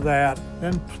doing all of that.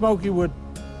 Then Smokey would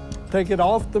take it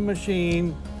off the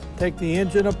machine, take the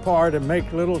engine apart and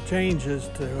make little changes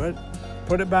to it,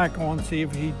 put it back on, see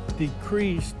if he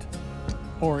decreased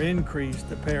or increased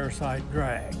the parasite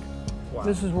drag. Wow.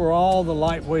 This is where all the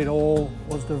lightweight oil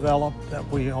was developed that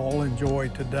we all enjoy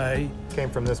today. Came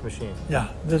from this machine? Yeah,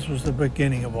 this was the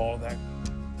beginning of all of that.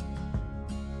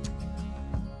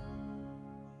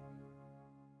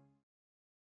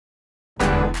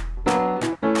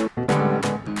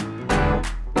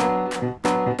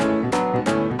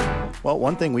 Well,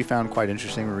 one thing we found quite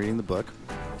interesting when reading the book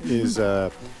is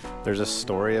there's a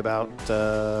story about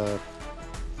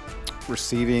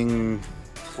receiving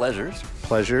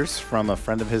pleasures from a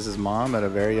friend of his mom at a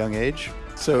very young age.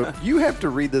 So you have to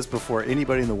read this before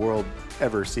anybody in the world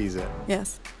ever sees it.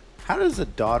 Yes. How does a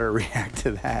daughter react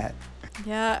to that?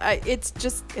 Yeah, it's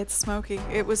Smokey.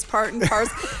 It was part and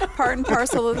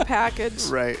parcel of the package.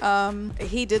 Right.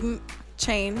 He didn't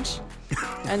change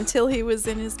until he was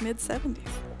in his mid-70s.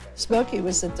 Smokey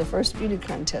was at the first beauty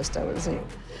contest I was in,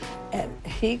 and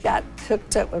he got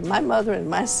hooked up with my mother and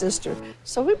my sister,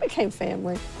 so we became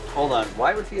family. Hold on,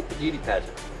 why was he at the beauty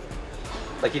pageant?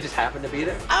 Like he just happened to be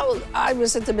there? I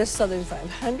was at the Miss Southern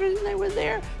 500 and they were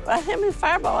there, but him and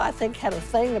Fireball, I think, had a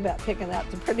thing about picking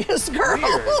out the prettiest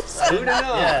girls. Who'd have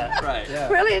known? Yeah, right. Yeah.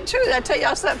 Really and truly, I tell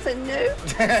y'all something new.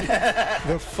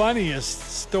 The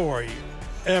funniest story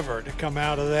ever to come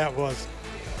out of that was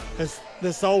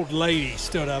this old lady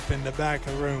stood up in the back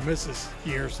of the room. This is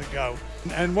years ago.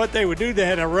 And what they would do, they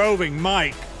had a roving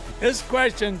mic. This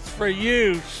question's for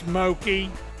you,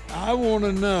 Smokey. I want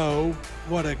to know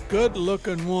what a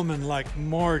good-looking woman like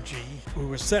Margie, who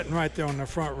was sitting right there on the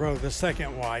front row, the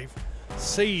second wife,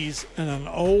 sees in an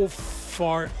old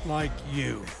fart like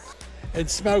you. And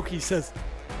Smokey says,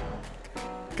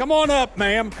 come on up,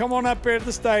 ma'am. Come on up here to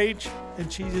the stage.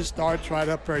 And she just starts right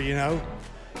up there, you know.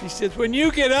 He says, when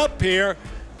you get up here,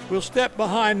 we'll step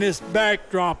behind this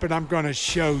backdrop and I'm going to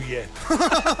show you.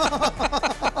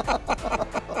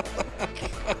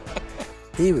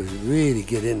 He was really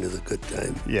get into the good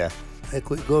time. Yeah.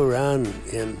 Like we'd go around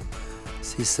and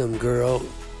see some girl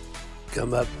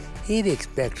come up, he'd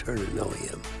expect her to know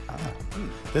him.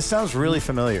 This sounds really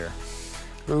familiar.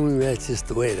 Well, that's just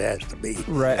the way it has to be.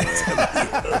 Right.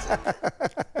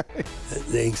 That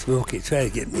dang Smokey tried to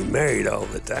get me married all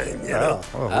the time, you know?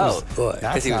 Boy.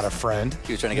 That's not a friend.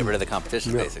 He was trying to get rid of the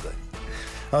competition, basically.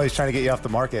 Oh, he's trying to get you off the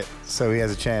market, so he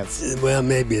has a chance. Well,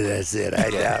 maybe that's it. I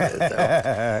doubt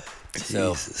it,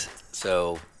 though.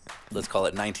 So let's call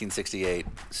it 1968.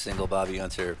 Single Bobby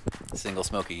Unser, single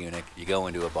Smokey Eunuch. You go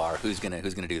into a bar. Who's gonna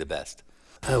do the best?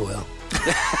 I will.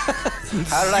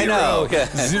 How did I know?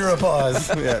 Zero pause.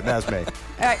 Yeah, that's me.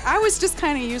 I was just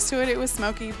kind of used to it. It was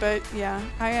Smokey, but yeah,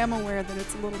 I am aware that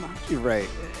it's a little much. You're right.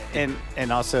 And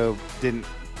also didn't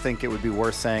think it would be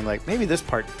worth saying, like, maybe this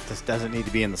part just doesn't need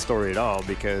to be in the story at all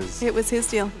because It was his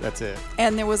deal. That's it.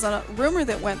 And there was a rumor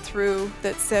that went through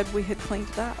that said we had cleaned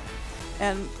it up.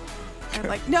 And I'm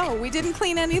like, no, we didn't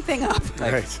clean anything up.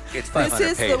 Like, it's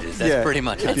 500 pages. That's pretty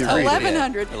much it's it.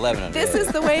 1,100. 1,100. This is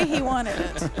the way he wanted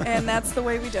it, and that's the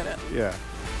way we did it. Yeah.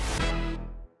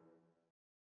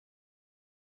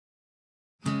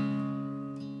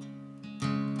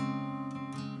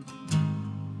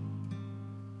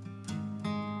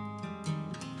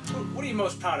 What are you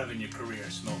most proud of in your career,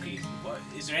 Smokey?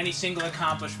 Is there any single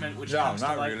accomplishment which No, comes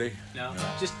not to light? really. No? No.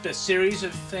 Just a series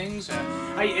of things?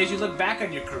 As you look back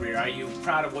on your career, are you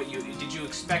proud of what you... Did you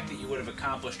expect that you would have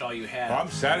accomplished all you had? Well, I'm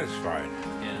satisfied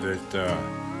that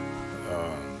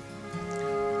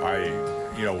I,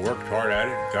 worked hard at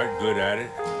it, got good at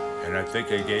it, and I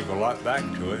think I gave a lot back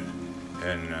to it.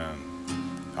 And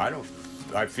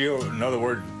I feel, in other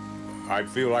words, I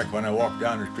feel like when I walk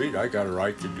down the street, I got a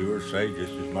right to do or say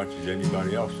just as much as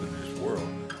anybody else in this world.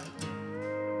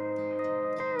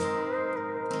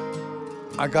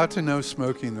 I got to know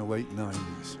Smokey in the late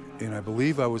 90s, and I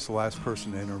believe I was the last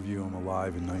person to interview him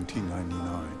alive in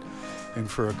 1999. And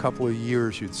for a couple of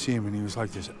years, you'd see him, and he was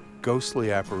like this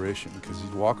ghostly apparition, because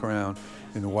he'd walk around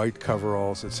in the white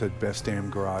coveralls that said "Best Damn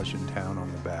Garage in Town" on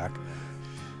the back.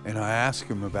 And I asked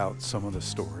him about some of the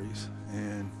stories,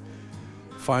 and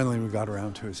finally we got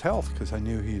around to his health, because I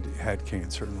knew he'd had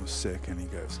cancer and was sick, and he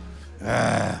goes,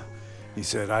 he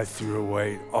said, "I threw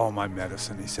away all my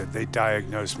medicine." He said, "They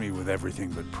diagnosed me with everything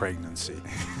but pregnancy."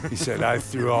 He said, "I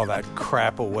threw all that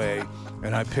crap away,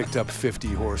 and I picked up 50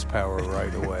 horsepower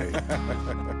right away."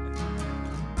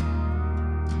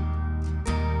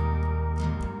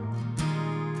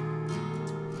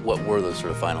 What were those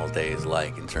sort of final days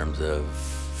like in terms of,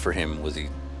 for him, was he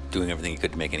doing everything he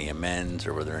could to make any amends,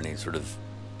 or were there any sort of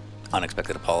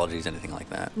unexpected apologies, anything like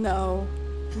that? No.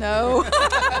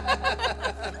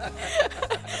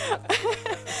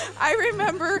 I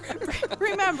remember,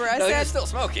 I no, said... you're still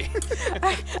Smokey.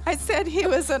 I said he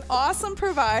was an awesome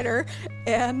provider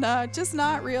and just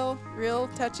not real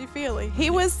touchy-feely. He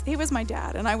was my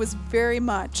dad, and I was very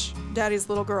much Daddy's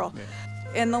little girl.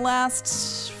 Yeah. In the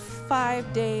last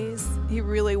 5 days, he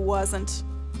really wasn't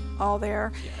all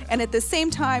there. Yeah. And at the same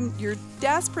time, you're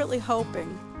desperately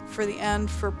hoping for the end,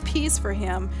 for peace for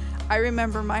him. I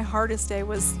remember my hardest day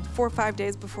was 4 or 5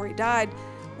 days before he died,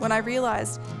 when I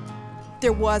realized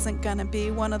there wasn't gonna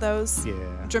be one of those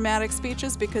dramatic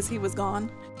speeches because he was gone.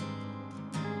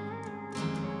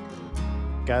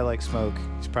 A guy like Smoke,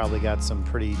 he's probably got some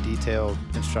pretty detailed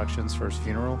instructions for his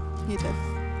funeral. He did.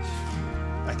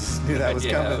 I just knew that was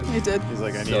coming. He did. He's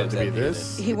like, I need it to be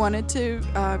this. He wanted to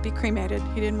be cremated.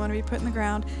 He didn't want to be put in the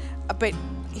ground. But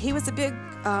he was a big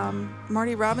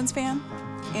Marty Robbins fan,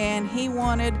 and he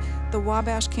wanted the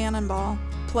Wabash Cannonball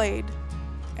played.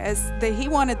 He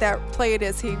wanted that played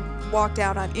as he walked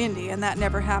out on Indy, and that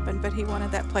never happened, but he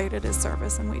wanted that played at his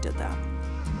service, and we did that.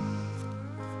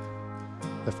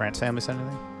 The France family send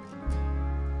anything?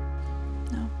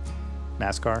 No.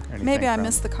 NASCAR? Anything Maybe I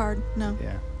missed the card. No.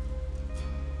 Yeah.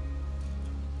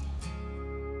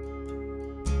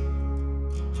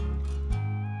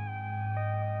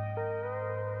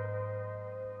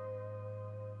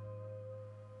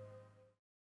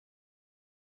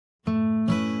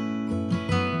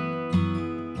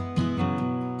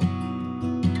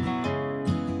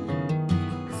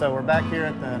 So we're back here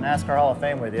at the NASCAR Hall of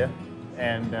Fame with you,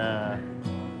 and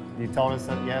you told us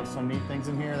that you have some neat things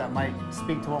in here that might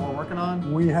speak to what we're working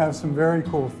on. We have some very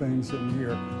cool things in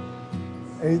here.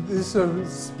 This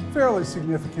is a fairly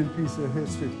significant piece of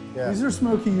history. Yeah. These are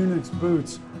Smokey Unick's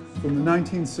boots from the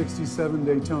 1967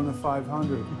 Daytona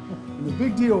 500. And the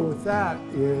big deal with that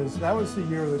is that was the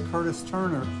year that Curtis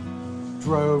Turner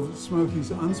drove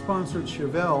Smokey's unsponsored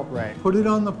Chevelle, put it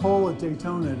on the pole at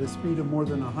Daytona at a speed of more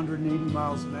than 180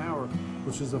 miles an hour,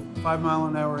 which is a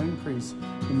 5-mile-an-hour increase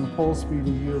from the pole speed a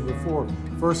year before.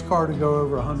 First car to go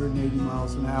over 180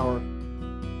 miles an hour.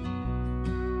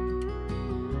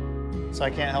 So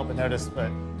I can't help but notice,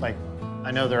 but like,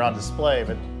 I know they're on display,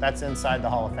 but that's inside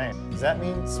the Hall of Fame. Does that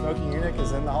mean Smokey Unick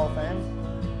is in the Hall of Fame?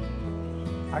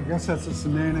 I guess that's a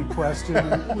semantic question.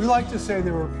 We like to say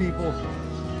there were people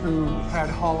who had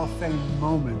Hall of Fame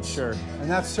moments. Sure. And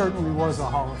that certainly was a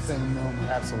Hall of Fame moment.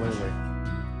 Absolutely.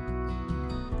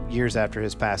 Years after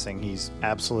his passing, he's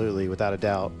absolutely, without a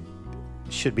doubt,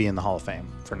 should be in the Hall of Fame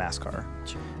for NASCAR.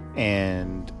 Sure.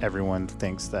 And everyone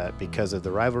thinks that because of the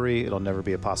rivalry, it'll never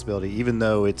be a possibility, even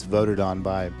though it's voted on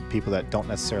by people that don't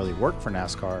necessarily work for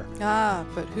NASCAR.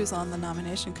 But who's on the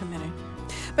nomination committee?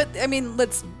 But, I mean,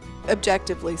 let's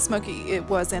objectively, Smokey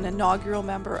was an inaugural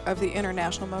member of the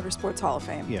International Motorsports Hall of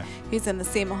Fame. Yeah. He's in the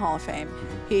SEMA Hall of Fame.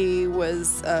 He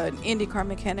was an IndyCar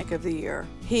Mechanic of the Year.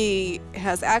 He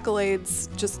has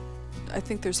accolades, I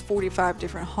think there's 45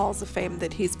 different halls of fame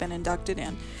that he's been inducted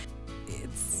in.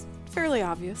 fairly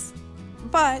obvious.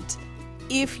 But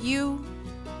if you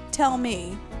tell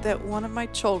me that one of my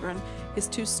children is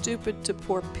too stupid to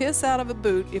pour piss out of a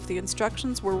boot if the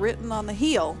instructions were written on the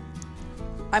heel,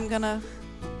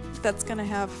 that's gonna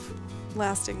have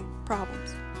lasting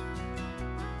problems.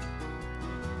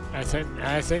 I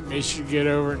think they should get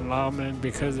over it and allow him in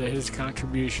because of his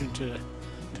contribution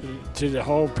to the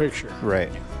whole picture.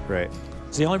 Right, right.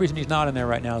 So the only reason he's not in there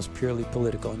right now is purely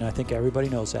political, and I think everybody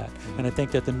knows that. And I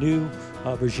think that the new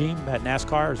regime at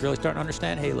NASCAR is really starting to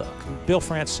understand, hey, look, Bill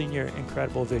France Sr.,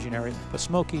 incredible visionary, but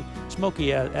Smokey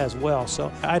as well.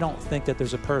 So I don't think that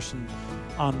there's a person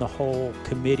on the whole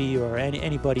committee or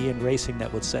anybody in racing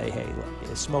that would say, hey,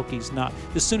 look, Smokey's not.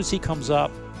 As soon as he comes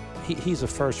up, he's a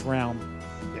first-round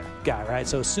guy, right?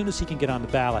 So as soon as he can get on the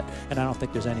ballot, and I don't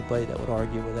think there's anybody that would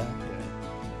argue with that.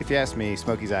 If you ask me,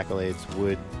 Smokey's accolades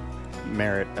would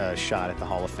merit a shot at the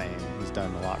Hall of Fame. He's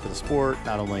done a lot for the sport,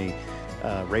 not only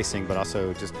racing, but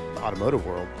also just the automotive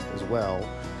world as well.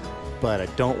 But I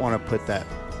don't want to put that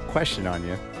question on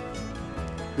you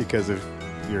because of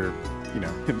your,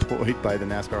 employed by the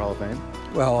NASCAR Hall of Fame.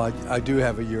 Well, I do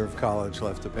have a year of college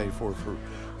left to pay for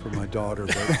my daughter.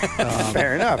 But,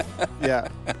 fair enough. Yeah.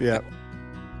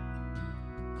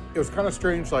 It was kind of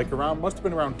strange, must have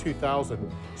been around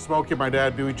 2000. Smokey and my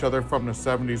dad knew each other from the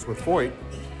 70s with Foyt.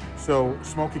 So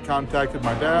Smokey contacted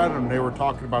my dad and they were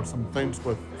talking about some things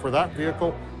for that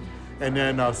vehicle. And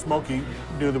then Smokey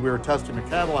knew that we were testing a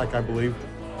Cadillac, I believe,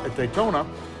 at Daytona.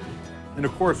 And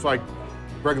of course, like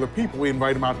regular people, we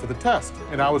invite him out to the test.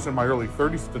 And I was in my early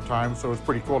 30s at the time, so it was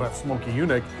pretty cool to have Smokey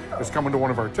Unick is coming to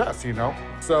one of our tests,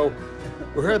 So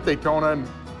we're here at Daytona and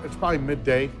it's probably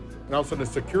midday. And all of a sudden, a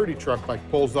security truck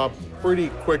pulls up pretty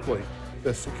quickly.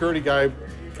 The security guy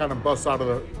kind of busts out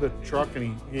of the truck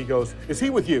and he goes, "Is he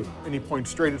with you?" And he points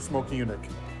straight at Smokey Unick.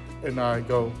 And I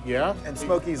go, "Yeah." And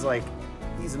Smokey's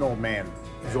he's an old man.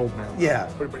 He's an old man. Yeah.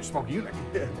 But Smokey Unick.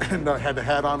 And I had the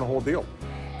hat on, the whole deal.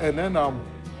 And then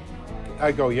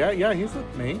I go, yeah, he's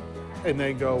with me. And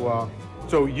they go,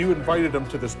 "So you invited him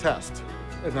to this test?"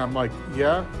 And I'm like,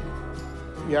 yeah,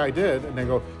 I did. And they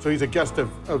go, "So he's a guest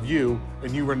of you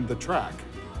and you run the track?"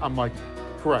 I'm like,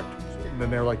 "Correct." And then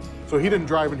they're like, "So he didn't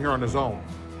drive in here on his own?"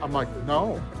 I'm like,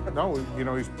 no,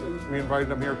 we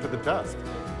invited him here to the test.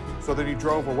 So then he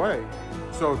drove away.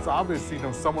 So it's obvious,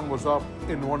 someone was up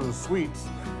in one of the suites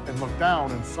and looked down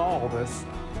and saw all this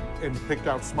and picked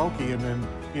out Smokey, and then,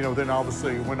 then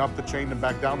obviously went up the chain and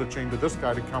back down the chain to this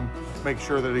guy to come make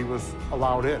sure that he was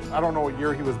allowed in. I don't know what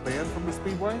year he was banned from the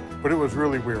Speedway, but it was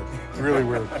really weird, really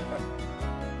weird.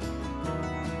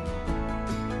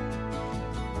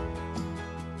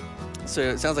 So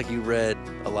it sounds like you read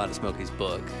a lot of Smokey's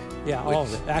book. Yeah, all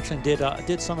of it. Actually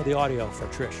did some of the audio for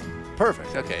Trish.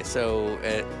 Perfect. Okay, so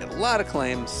a lot of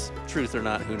claims, truth or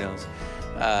not, who knows.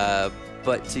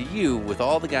 But to you, with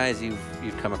all the guys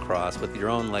you've come across, with your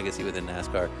own legacy within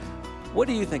NASCAR, what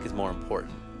do you think is more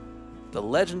important? The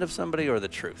legend of somebody or the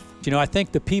truth? I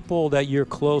think the people that you're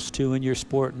close to in your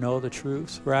sport know the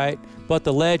truth, right? But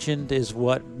the legend is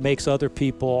what makes other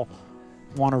people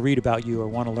want to read about you or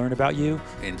want to learn about you.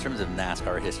 In terms of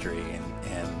NASCAR history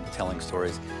and telling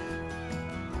stories,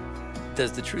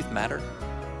 does the truth matter?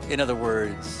 In other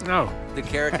words, no. The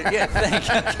character. Yeah,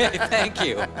 thank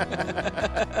you.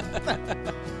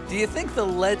 Do you think the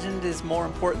legend is more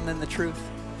important than the truth?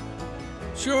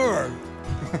 Sure.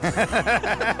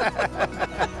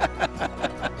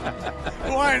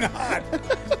 Why not?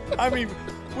 I mean,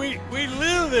 we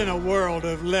live in a world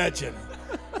of legend.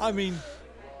 I mean,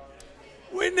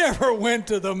 we never went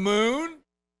to the moon.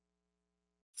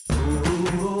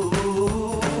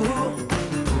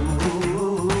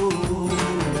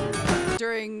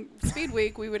 During Speed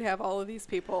Week, we would have all of these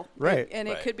people. Right. And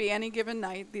it could be any given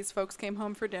night. These folks came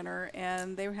home for dinner,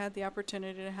 and they had the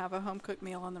opportunity to have a home-cooked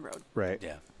meal on the road. Right.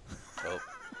 Yeah. Oh,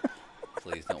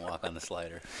 please don't walk on the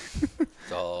slider.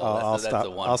 I'll stop.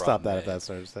 I'll stop that if that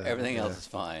starts. Everything else is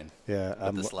fine. Yeah,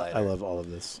 the slider. I love all of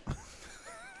this.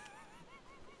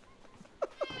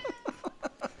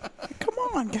 Come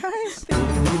on, guys.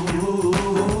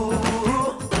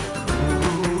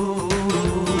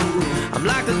 I'm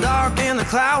like the dark in the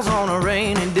clouds on a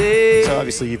rainy day. So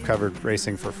obviously you've covered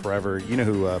racing for forever. You know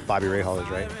who Bobby Rahal is,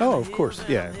 right? Oh, of course.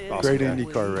 Yeah. Awesome Great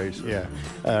IndyCar racer. Yeah.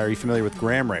 Are you familiar with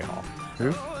Graham Rahal?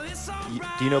 Who?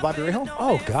 Do you know Bobby Rahal?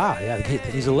 Oh, God. Yeah,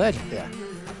 he's a legend. Yeah.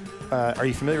 Are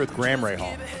you familiar with Graham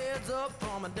Rahal?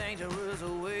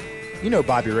 You know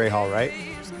Bobby Rahal, right?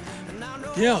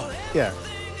 Yeah. Yeah.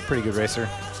 Pretty good racer.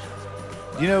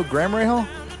 Do you know Graham Rahal?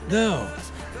 No.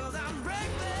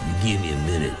 You give me a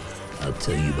minute. I'll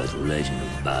tell you about the legend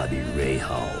of Bobby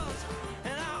Rahal.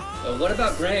 What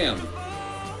about Graham?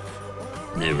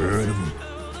 Never heard of them.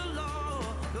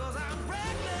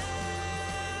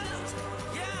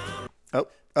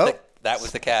 Oh. That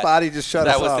was the cat. Spotty just shut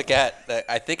us That was off. the cat.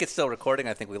 I think it's still recording.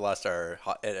 I think we lost our.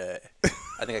 I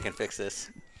think I can fix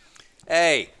this.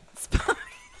 Hey.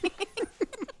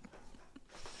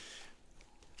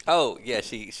 Oh yeah,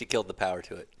 she killed the power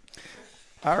to it.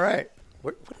 All right.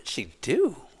 What did she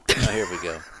do? Oh, here we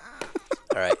go.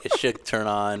 All right, it should turn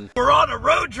on. We're on a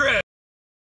road trip!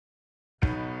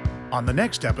 On the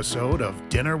next episode of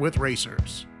Dinner with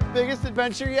Racers. Biggest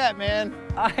adventure yet, man.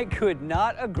 I could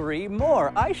not agree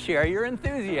more. I share your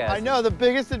enthusiasm. I know, the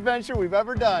biggest adventure we've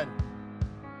ever done.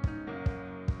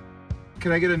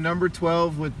 Can I get a number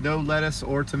 12 with no lettuce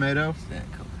or tomato? Number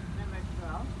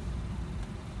 12.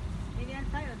 Medium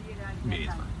size or do you like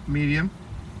Medium. Medium.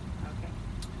 Okay.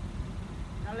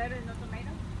 No lettuce, no tomato?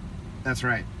 That's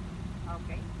right.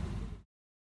 Okay.